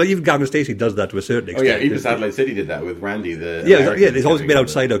 Yeah, Even Gavin Stacey does that to a certain Oh extent. yeah, even Satellite City did that with Randy. The Yeah, American there's always been an coming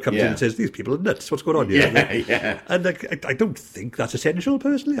outsider who comes in Yeah. and says, these people are nuts, what's going on here? Yeah. And I don't think that's essential,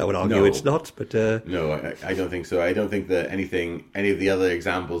 personally. I would argue No. it's not, but... No, I don't think so. I don't think that any of the other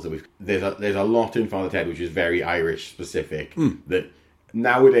examples that there's a lot in Father Ted which is very Irish specific that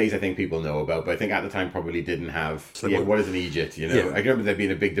nowadays I think people know about, but I think at the time probably didn't have. What is an Egypt? Yeah. I remember there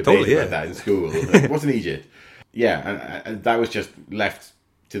being a big debate Totally, about that in school. Like, what's an Egypt? Yeah, and that was just left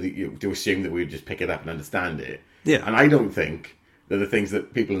to assume that we'd just pick it up and understand it. Yeah. And I don't think that the things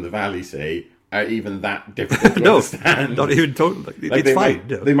that people in the Valley say are even that difficult to no, understand. not even totally. Like It's fine.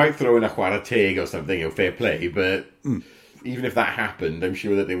 They might throw in a chwarae teg or something, fair play, but even if that happened, I'm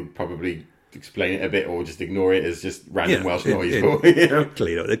sure that they would probably explain it a bit or just ignore it as just random Welsh noise.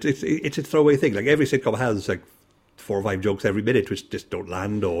 Exactly, it's a throwaway thing. Like every sitcom has like 4 or 5 jokes every minute which just don't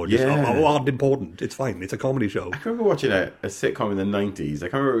land or just aren't important. It's fine. It's a comedy show. I remember watching a sitcom in the 90s. I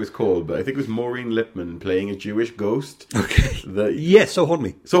can't remember what it was called, but I think it was Maureen Lipman playing a Jewish ghost. Okay. Yes, So Haunt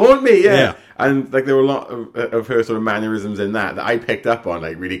Me. So Haunt Me, yeah. Yeah. And like there were a lot of her sort of mannerisms in that I picked up on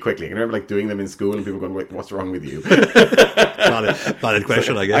like really quickly. I remember like doing them in school and people going, "Wait, what's wrong with you?" Valid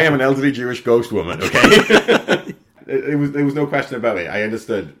question, I guess. I am an elderly Jewish ghost woman, okay? There was no question about it. I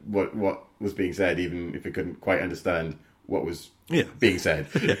understood what was being said, even if I couldn't quite understand what was being said.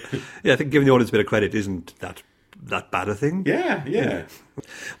 Yeah, I think giving the audience a bit of credit isn't that bad a thing. Yeah.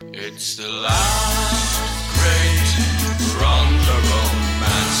 It's the last great Ronda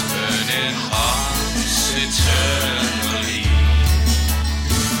romance, burning hearts eternally.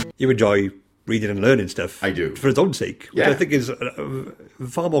 You enjoy reading and learning stuff. I do. For its own sake, which Yeah. I think is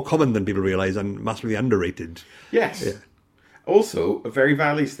far more common than people realise and massively underrated. Yes. Yeah. Also, a very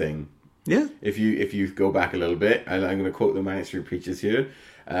Valleys thing. Yeah. If you go back a little bit, and I'm going to quote the Manic Street Preachers here,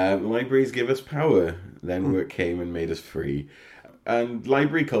 libraries give us power, then work came and made us free. And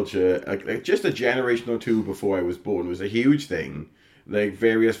library culture, like just a generation or two before I was born, was a huge thing. Like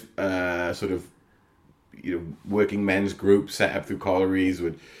various sort of working men's groups set up through collieries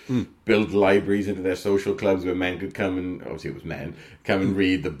would build libraries into their social clubs where men could come and, obviously it was men, come and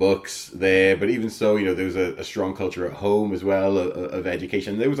read the books there. But even so, there was a strong culture at home as well of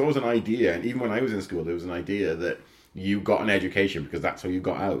education. There was always an idea, and even when I was in school, there was an idea that you got an education because that's how you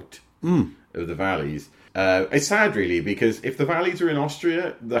got out of the valleys. It's sad, really, because if the valleys were in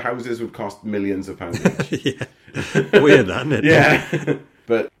Austria, the houses would cost millions of pounds each. Yeah. Weird, that, isn't it? Yeah.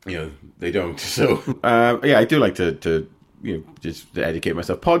 But, they don't. So, I do like to just to educate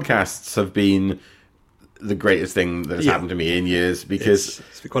myself. Podcasts have been the greatest thing that has happened to me in years because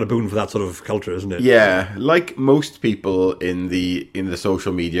it's quite a boon for that sort of culture, isn't it? yeah, like most people in the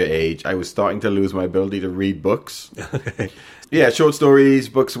social media age, I was starting to lose my ability to read books. Yeah, short stories,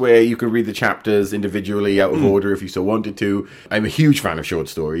 books where you could read the chapters individually out of order if you so wanted to. I'm a huge fan of short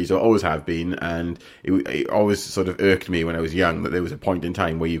stories, I always have been, and it always sort of irked me when I was young that there was a point in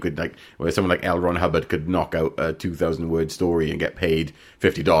time where you could where someone like L. Ron Hubbard could knock out a 2,000-word story and get paid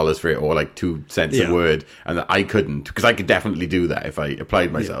 $50 for it, or like 2 cents a word, and that I couldn't, because I could definitely do that if I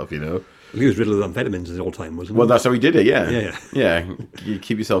applied myself, He was riddled with amphetamines at all time, wasn't he? Well, that's how he did it, yeah. Yeah. Yeah, you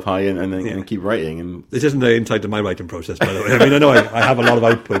keep yourself high and then and keep writing. And This isn't the insight to my writing process, by the way. I mean, I know I have a lot of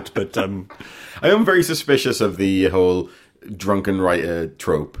output, but I am very suspicious of the whole drunken writer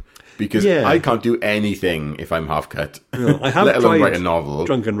trope. Because Yeah. I can't do anything if I'm half cut. I have let alone tried write a novel.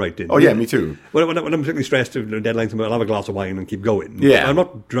 drunken writing. Oh, yeah, me too. When I'm particularly stressed with deadlines, I'll have a glass of wine and keep going. Yeah. I'm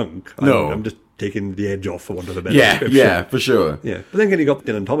not drunk. No. I'm just taking the edge off, for want of a better Yeah, description. yeah, for sure. Yeah, but then when you got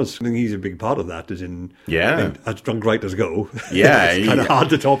Dylan Thomas, I think he's a big part of that. As in, Yeah. I mean, as drunk writers go, Yeah, it's kind of hard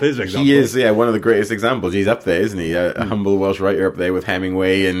to top his example. He is, one of the greatest examples. He's up there, isn't he? A humble Welsh writer up there with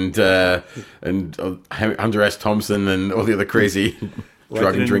Hemingway and Hunter S. Thompson and all the other crazy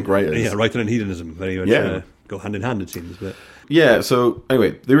drug and drink writers. Yeah, writing and hedonism very much go hand in hand, it seems. But Yeah, so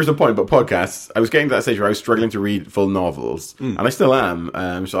anyway, there is a point about podcasts. I was getting to that stage where I was struggling to read full novels, and I still am.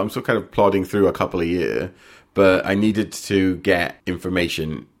 So I'm still kind of plodding through a couple a year, but I needed to get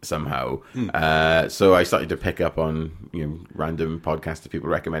information somehow. So I started to pick up on random podcasts that people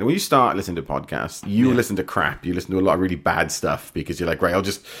recommend. When you start listening to podcasts, you listen to crap. You listen to a lot of really bad stuff because you're like, right, I'll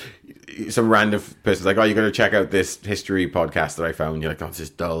just... Some random person's like, oh, you got to check out this history podcast that I found. You're like, oh, this is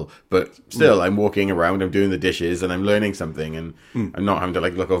dull. But still, I'm walking around, I'm doing the dishes, and I'm learning something, and I'm not having to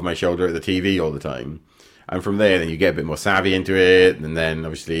like look over my shoulder at the TV all the time. And from there, then you get a bit more savvy into it, and then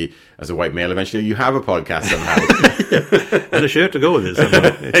obviously, as a white male, eventually you have a podcast somehow. and a shirt to go with it.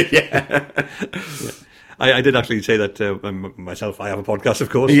 Somehow. Yeah. I did actually say that myself. I have a podcast, of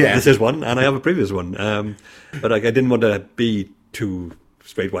course. Yeah. This is one, and I have a previous one. But I didn't want to be too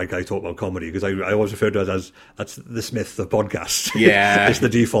straight white guy talk about comedy because I always refer to it as that's the Smith of podcasts. Yeah. It's the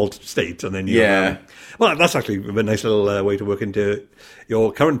default state, and then you well, that's actually a nice little way to work into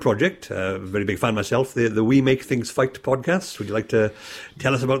your current project. Very big fan myself. The We Make Things Fight podcast. Would you like to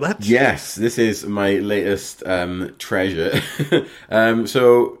tell us about that? Yes, this is my latest treasure.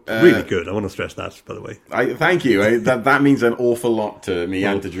 So Really good. I want to stress that, by the way. Thank you. That means an awful lot to me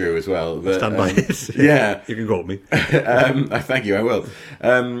and to Drew as well. But, Stand by it. Yeah. You can quote me. Thank you, I will.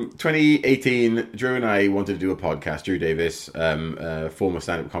 2018, Drew and I wanted to do a podcast. Drew Davis, former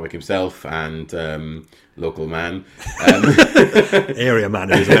stand-up comic himself and local man. Area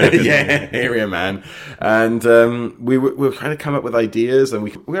man is American. Yeah, area man. And we were trying to come up with ideas, and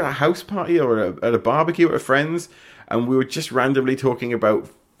we were at a house party or at a barbecue at a friend's, and we were just randomly talking about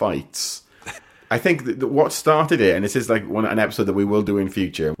fights. I think that what started it, and this is like an episode that we will do in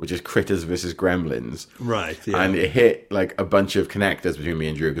future, which is Critters versus Gremlins. Right, yeah. And it hit like a bunch of connectors between me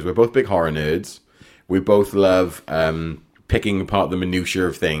and Drew, because we're both big horror nerds. We both love picking apart the minutiae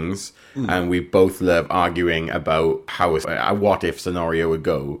of things, and we both love arguing about how a what-if scenario would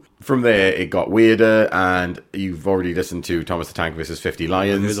go. From there, it got weirder, and you've already listened to Thomas the Tank versus 50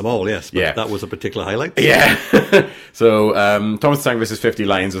 Lions. I knew them all, yes. But Yeah. that was a particular highlight. Yeah. So, Thomas the Tank versus 50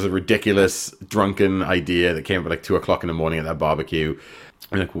 Lions was a ridiculous, drunken idea that came up at like 2 o'clock in the morning at that barbecue.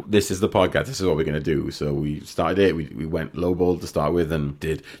 And like, this is the podcast, this is what we're going to do. So we started it, we went lowball to start with and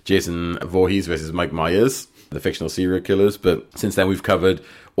did Jason Voorhees versus Mike Myers, the fictional serial killers. But since then we've covered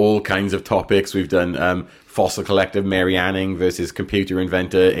all kinds of topics. We've done Fossil Collective, Mary Anning versus computer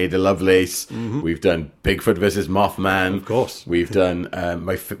inventor Ada Lovelace. We've done Bigfoot versus Mothman. Of course. We've done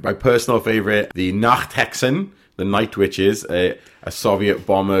my personal favourite, the Nachthexen, the Night Witches, a Soviet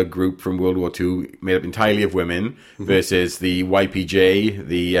bomber group from World War II made up entirely of women, versus the YPJ,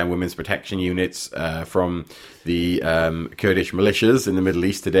 the Women's Protection Units from the Kurdish militias in the Middle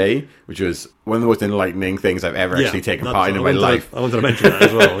East today, which was one of the most enlightening things I've ever actually taken part in my life. I wanted to mention that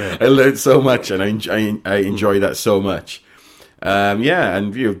as well, yeah. I learned so much, and I enjoy that so much.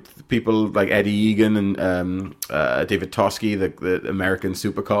 And people like Eddie Egan and David Toschi, the American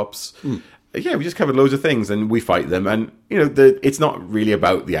super cops. Yeah, we just covered loads of things, and we fight them. And it's not really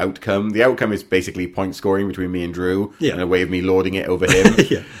about the outcome. The outcome is basically point scoring between me and Drew, and a way of me lording it over him.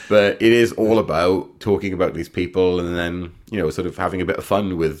 Yeah. But it is all about talking about these people, and then sort of having a bit of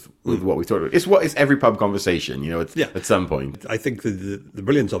fun with what we thought. It's every pub conversation. At some point. I think the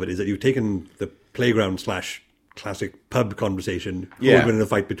brilliance of it is that you've taken the playground / classic pub conversation, who would win in a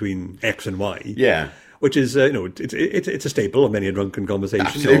fight between X and Y. Yeah. Which is, it's a staple of many a drunken conversation.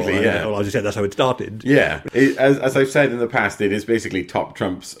 Absolutely, yeah. Or as you said, that's how it started. Yeah. As I've said in the past, it is basically a top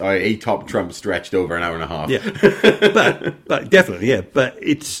trump stretched over an hour and a half. Yeah. but definitely, yeah. But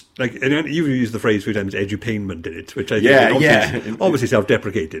it's like, and you've used the phrase a few times, edutainment in it, which I think is obviously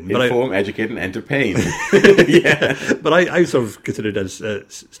self-deprecating. Inform, educate, and entertain. Yeah. But I sort of consider it as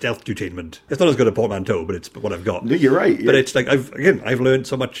stealth-dutainment. It's not as good a portmanteau, but it's what I've got. No, you're right. Yeah. But it's like, I've learned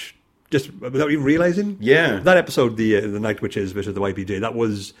so much just without even realising. Yeah. That episode, the Night Witches versus the YPJ, that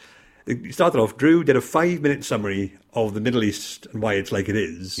was It started off, Drew did a 5-minute summary of the Middle East and why it's like it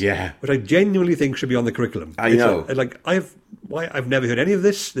is. Yeah. Which I genuinely think should be on the curriculum. I know. I've never heard any of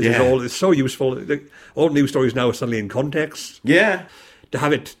this. Yeah. It's so useful. All news stories now are suddenly in context. Yeah. To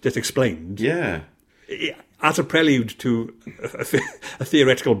have it just explained. Yeah. As a prelude to a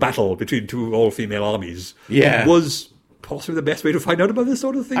theoretical battle between two all-female armies. Yeah. Was possibly the best way to find out about this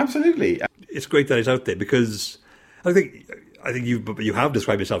sort of thing. Absolutely. It's great that it's out there because I think you have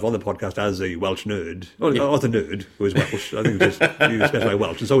described yourself on the podcast as a Welsh nerd, or the nerd who is Welsh. I think you specify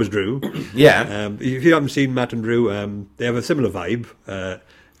Welsh, and so is Drew. Yeah. If you haven't seen Matt and Drew, they have a similar vibe.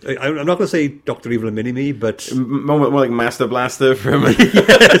 I'm not going to say Dr. Evil and Mini-Me, but... More like Master Blaster from... yeah,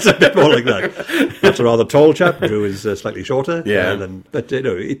 it's a bit more like that. That's a rather tall chap. Drew is slightly shorter. Yeah. But,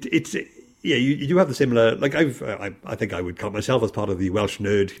 it's... Yeah, you do have the similar... Like, I think I would count myself as part of the Welsh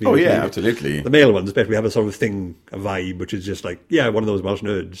nerd community. Oh, yeah, absolutely. The male ones, especially, have a sort of thing, a vibe, which is just like, yeah, one of those Welsh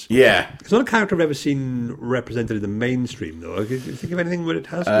nerds. Yeah. It's not a character I've ever seen represented in the mainstream, though. Can you think of anything where it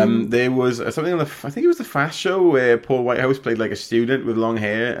has there was something on I think it was the Fast Show, where Paul Whitehouse played like a student with long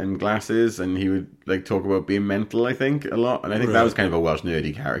hair and glasses, and he would like talk about being mental, I think, a lot. And I think that was kind of a Welsh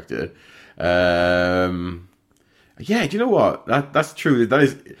nerdy character. Yeah, do you know what? That's true. That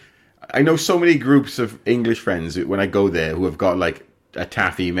is... I know so many groups of English friends when I go there who have got like a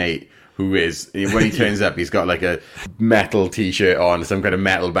taffy mate who is, when he turns up, he's got like a metal t-shirt on, some kind of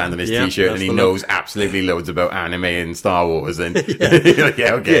metal band on his t-shirt, and he knows absolutely loads about anime and Star Wars. And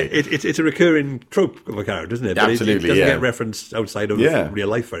yeah, okay. Yeah, it's a recurring trope of a character, isn't it? But Absolutely, it doesn't yeah. get referenced outside of real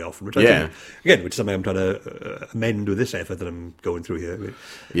life very often, which I think, again, which is something I'm trying to amend with this effort that I'm going through here.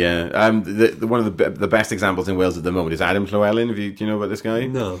 Yeah, one of the best examples in Wales at the moment is Adam Llewellyn. Do you know about this guy?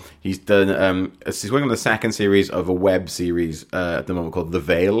 No. He's done. He's working on the second series of a web series at the moment called The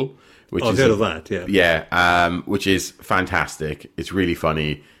Veil. I've heard of that, yeah. Yeah, which is fantastic. It's really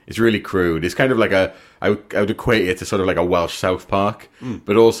funny. It's really crude. It's kind of like I would equate it to sort of like a Welsh South Park,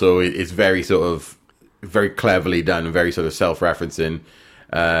 but also it's very sort of, very cleverly done, very sort of self-referencing,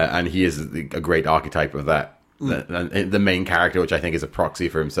 and he is a great archetype of that. The main character, which I think is a proxy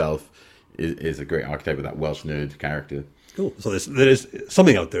for himself, is a great archetype of that Welsh nerd character. Cool. So there is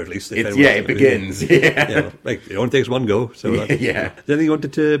something out there, at least. It begins. Yeah. Like, it only takes one go. So yeah. Is there anything you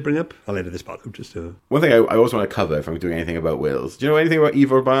wanted to bring up? I'll edit this part up just to... One thing I always want to cover if I'm doing anything about Wales. Do you know anything about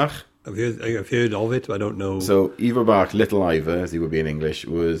Ivor Bach? I've heard of it, but I don't know. So Ivor Bach, Little Ivor, as he would be in English,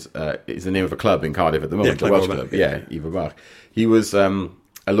 is the name of a club in Cardiff at the moment, a Welsh club. Yeah, Ivor Bach. He was a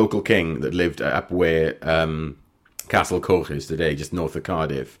local king that lived up where Castle Coch is today, just north of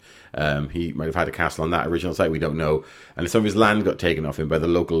Cardiff. He might have had a castle on that original site, we don't know. And some of his land got taken off him by the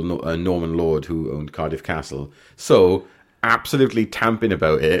local Norman lord who owned Cardiff Castle. So, absolutely tamping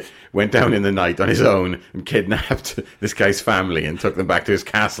about it, went down in the night on his own and kidnapped this guy's family and took them back to his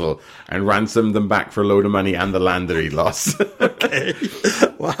castle and ransomed them back for a load of money and the land that he'd lost. Okay.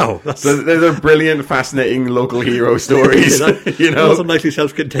 Wow. So those are brilliant, fascinating local hero stories. You know, also nicely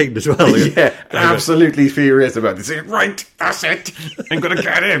self-contained as well. Yeah, absolutely furious about this. Right, that's it. I'm going to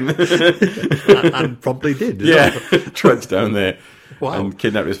get him. and promptly did. Yeah, trudged down there. Wow. And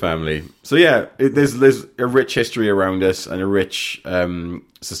kidnapped his family. So yeah, there's a rich history around us and a rich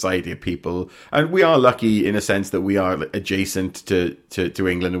society of people, and we are lucky in a sense that we are adjacent to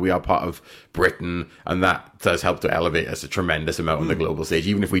England, and we are part of Britain, and that does help to elevate us a tremendous amount on the global stage.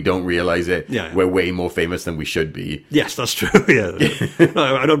 Even if we don't realise it, we're way more famous than we should be. Yes, that's true. Yeah,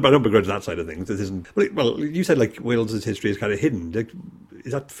 no, I don't begrudge that side of things. It isn't. Well, you said like Wales's history is kind of hidden. Like,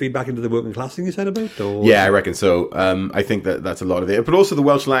 is that feedback into the working class thing you said about? Or? Yeah, I reckon so. I think that's a lot of it, but also the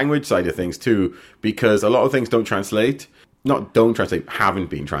Welsh language side of things too, because a lot of things don't translate. Haven't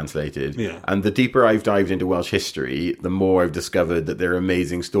been translated. Yeah. And the deeper I've dived into Welsh history, the more I've discovered that there are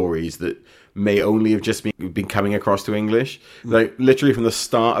amazing stories that may only have just been coming across to English. Like, literally from the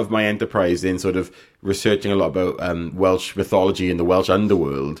start of my enterprise in sort of researching a lot about Welsh mythology and the Welsh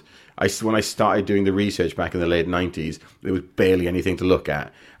underworld, when I started doing the research back in the late 90s, there was barely anything to look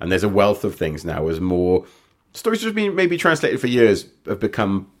at. And there's a wealth of things now as more stories just been maybe translated for years have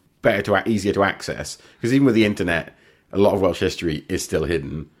become easier to access. Because even with the internet, a lot of Welsh history is still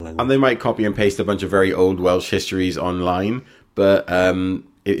hidden. And they might copy and paste a bunch of very old Welsh histories online, but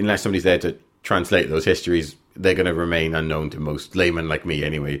unless somebody's there to translate those histories, they're going to remain unknown to most laymen like me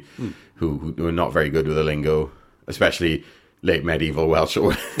anyway, who are not very good with the lingo, especially late medieval Welsh.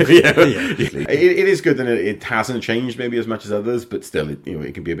 It is good that it hasn't changed maybe as much as others, but still,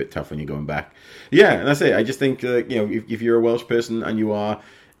 it can be a bit tough when you're going back. Yeah, and that's it. I just think, if you're a Welsh person and you are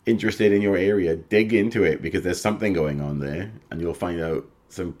interested in your area, dig into it, because there's something going on there and you'll find out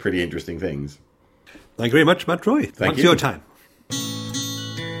some pretty interesting things. Thank you very much, Matt Troy. Thanks for your time.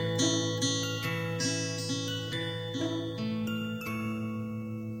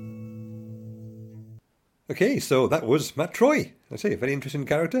 Okay, so that was Matt Troy. I say, a very interesting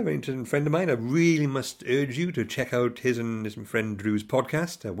character, very interesting friend of mine. I really must urge you to check out his and his friend Drew's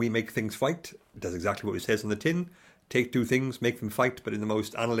podcast, We Make Things Fight. It does exactly what it says on the tin. Take two things, make them fight, but in the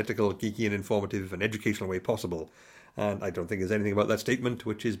most analytical, geeky and informative and educational way possible. And I don't think there's anything about that statement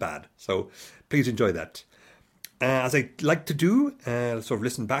which is bad. So please enjoy that. As I like to do, sort of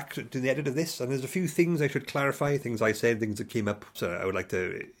listen back to the edit of this, and there's a few things I should clarify, things I said, things that came up, so I would like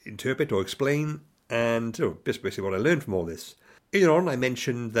to interpret or explain, and just basically what I learned from all this. Earlier on, I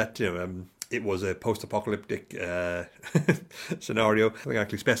mentioned that it was a post-apocalyptic scenario. I think I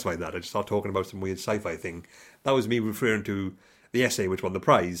actually specified that. I just started talking about some weird sci-fi thing. That was me referring to the essay which won the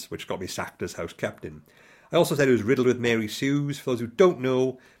prize, which got me sacked as house captain. I also said it was riddled with Mary Sues. For those who don't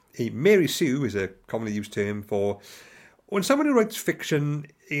know, a Mary Sue is a commonly used term for when someone who writes fiction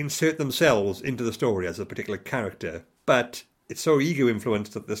insert themselves into the story as a particular character, but it's so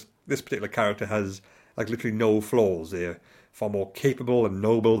ego-influenced that this particular character has like literally no flaws. They're far more capable and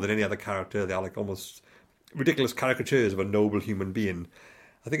noble than any other character. They are like almost ridiculous caricatures of a noble human being.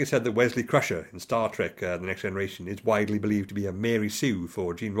 I think it said that Wesley Crusher in Star Trek The Next Generation is widely believed to be a Mary Sue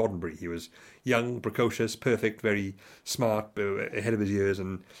for Gene Roddenberry. He was young, precocious, perfect, very smart, ahead of his years,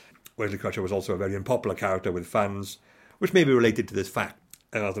 and Wesley Crusher was also a very unpopular character with fans, which may be related to this fact.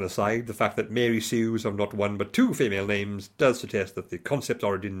 And as an aside, the fact that Mary Sues have not one but two female names does suggest that the concept's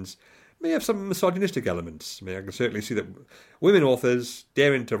origins may have some misogynistic elements. I mean, I can certainly see that women authors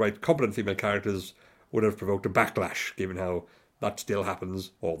daring to write competent female characters would have provoked a backlash, given how that still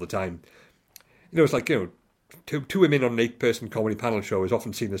happens all the time. It's like, two women on an 8-person comedy panel show is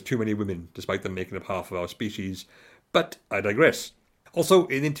often seen as too many women, despite them making up half of our species. But I digress. Also,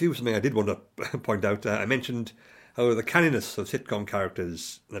 in the interview, something I did want to point out, I mentioned how the canniness of sitcom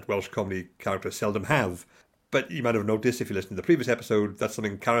characters that Welsh comedy characters seldom have. But you might have noticed, if you listened to the previous episode, that's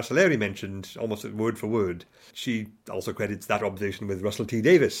something Cara Saleri mentioned, almost word for word. She also credits that observation with Russell T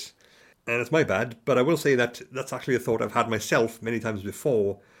Davies. And it's my bad, but I will say that that's actually a thought I've had myself many times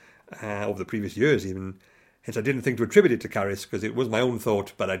before, over the previous years even. Hence, I didn't think to attribute it to Caris, because it was my own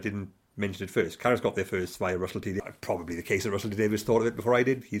thought, but I didn't mention it first. Caris got there first via Russell T Davies. Probably the case that Russell T Davies thought of it before I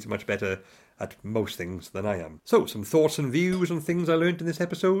did. He's much better at most things than I am. So, some thoughts and views on things I learnt in this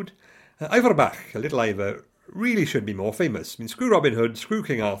episode. Ivor Bach, a little Ivor, really should be more famous. I mean, screw Robin Hood, screw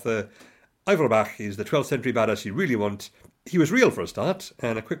King Arthur. Ivor Bach is the 12th century badass you really want. He was real for a start,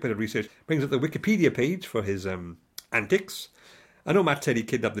 and a quick bit of research brings up the Wikipedia page for his antics. I know Matt said he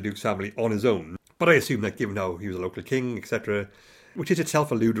kidnapped the Duke's family on his own, but I assume that given how he was a local king, etc., which is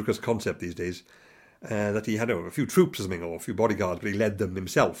itself a ludicrous concept these days, that he had a few troops or something, or a few bodyguards, but he led them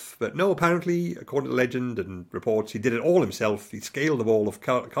himself. But no, apparently, according to legend and reports, he did it all himself. He scaled the wall of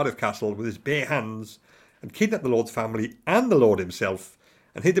Cardiff Castle with his bare hands, and kidnapped the Lord's family and the Lord himself,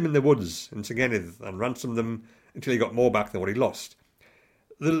 and hid them in the woods in Senghenydd, and ransomed them until he got more back than what he lost.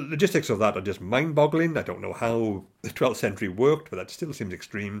 The logistics of that are just mind-boggling. I don't know how the 12th century worked, but that still seems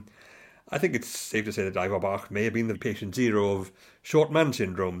extreme. I think it's safe to say that Ivor Bach may have been the patient zero of short man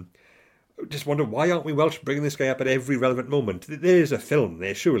syndrome. Just wonder, why aren't we Welsh bringing this guy up at every relevant moment? There is a film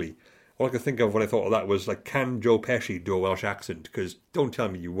there, surely. All I could think of when I thought of that was, like, can Joe Pesci do a Welsh accent? Because don't tell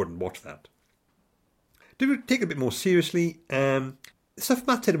me you wouldn't watch that. To take it a bit more seriously, stuff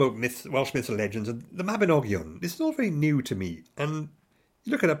Matt said about Welsh myths and legends, and the Mabinogion, this is all very new to me. And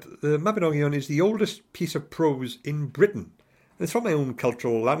you look it up, the Mabinogion is the oldest piece of prose in Britain. And it's from my own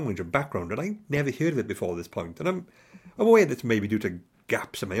cultural language and background, and I never heard of it before this point. And I'm aware that it's maybe due to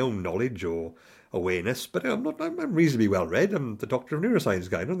gaps in my own knowledge or awareness, but I'm reasonably well read. I'm the Doctor of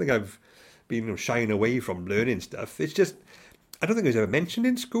Neuroscience guy. I don't think I've been shying away from learning stuff. It's just, I don't think it was ever mentioned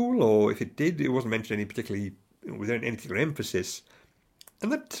in school, or if it did, it wasn't mentioned any particularly, with any particular emphasis.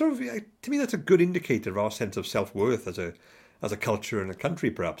 And that sort of, to me, that's a good indicator of our sense of self-worth as a culture and a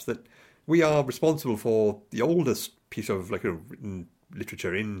country, perhaps, that we are responsible for the oldest piece of written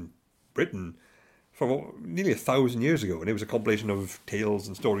literature in Britain from nearly 1,000 years ago, and it was a compilation of tales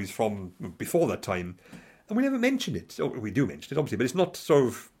and stories from before that time, and we never mention it. So we do mention it, obviously, but it's not sort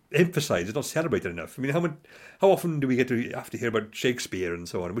of emphasised, it's not celebrated enough. I mean, how often do we have to hear about Shakespeare and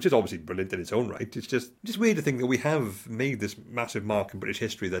so on, which is obviously brilliant in its own right. It's just weird to think that we have made this massive mark in British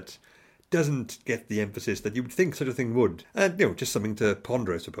history that doesn't get the emphasis that you would think such a thing would. And, just something to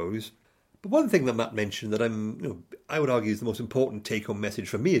ponder, I suppose. But one thing that Matt mentioned that I would argue is the most important take-home message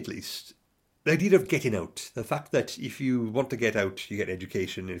for me, at least, the idea of getting out. The fact that if you want to get out, you get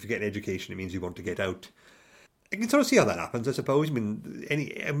education, and if you get an education, it means you want to get out. I can sort of see how that happens, I suppose. I mean,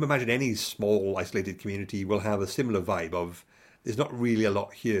 imagine any small, isolated community will have a similar vibe of there's not really a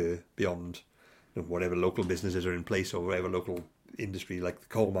lot here beyond whatever local businesses are in place or whatever local industry, like the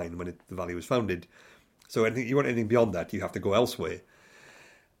coal mine when the valley was founded. So you want anything beyond that, you have to go elsewhere.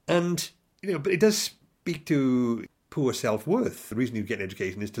 And, but it does speak to poor self-worth. The reason you get an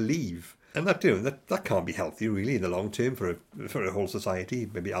education is to leave. And that can't be healthy, really, in the long term for a whole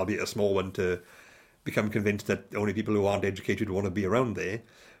society. Maybe albeit a small one, to become convinced that only people who aren't educated want to be around there.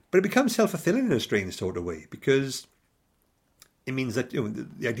 But it becomes self-fulfilling in a strange sort of way, because it means that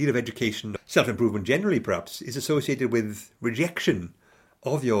the idea of education, self-improvement generally perhaps, is associated with rejection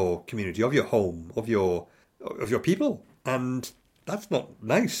of your community, of your home, of your people. And that's not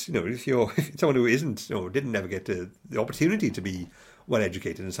nice. If you're someone who isn't, didn't ever get the opportunity to be well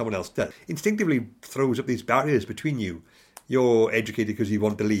educated and someone else does, instinctively throws up these barriers between you. You're educated because you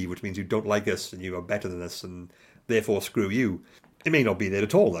want to leave, which means you don't like us and you are better than us, and therefore screw you. It may not be there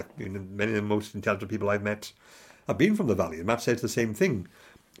at all. Many of the most intelligent people I've met have been from the Valley, and Matt says the same thing.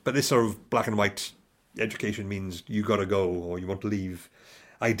 But this sort of black and white education means you got to go or you want to leave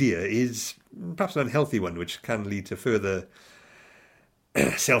idea is perhaps an unhealthy one, which can lead to further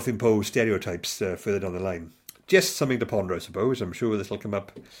self-imposed stereotypes further down the line. Just something to ponder, I suppose. I'm sure this will come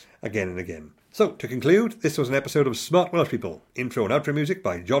up again and again. So, to conclude, this was an episode of Smart Welsh People. Intro and outro music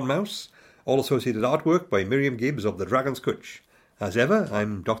by John Mouse. All associated artwork by Miriam Gibbs of The Dragon's Cwtch. As ever,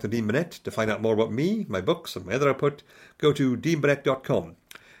 I'm Dr. Dean Burnett. To find out more about me, my books, and my other output, go to deanburnett.com.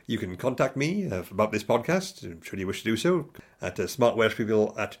 You can contact me about this podcast, should you wish to do so, at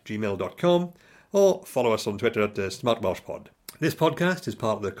smartwelshpeople@gmail.com, or follow us on Twitter at smartwelshpod. This podcast is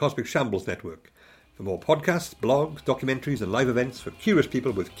part of the Cosmic Shambles Network. For more podcasts, blogs, documentaries, and live events for curious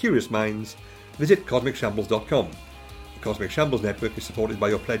people with curious minds, visit cosmicshambles.com. The Cosmic Shambles Network is supported by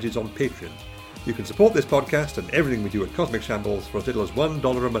your pledges on Patreon. You can support this podcast and everything we do at Cosmic Shambles for as little as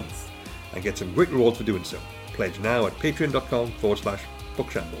 $1 a month, and get some great rewards for doing so. Pledge now at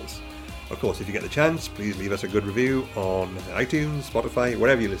patreon.com/bookshambles. Of course, if you get the chance, please leave us a good review on iTunes, Spotify,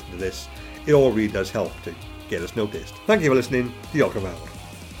 wherever you listen to this. It all really does help to get us noticed. Thank you for listening. Diolch yn fawr.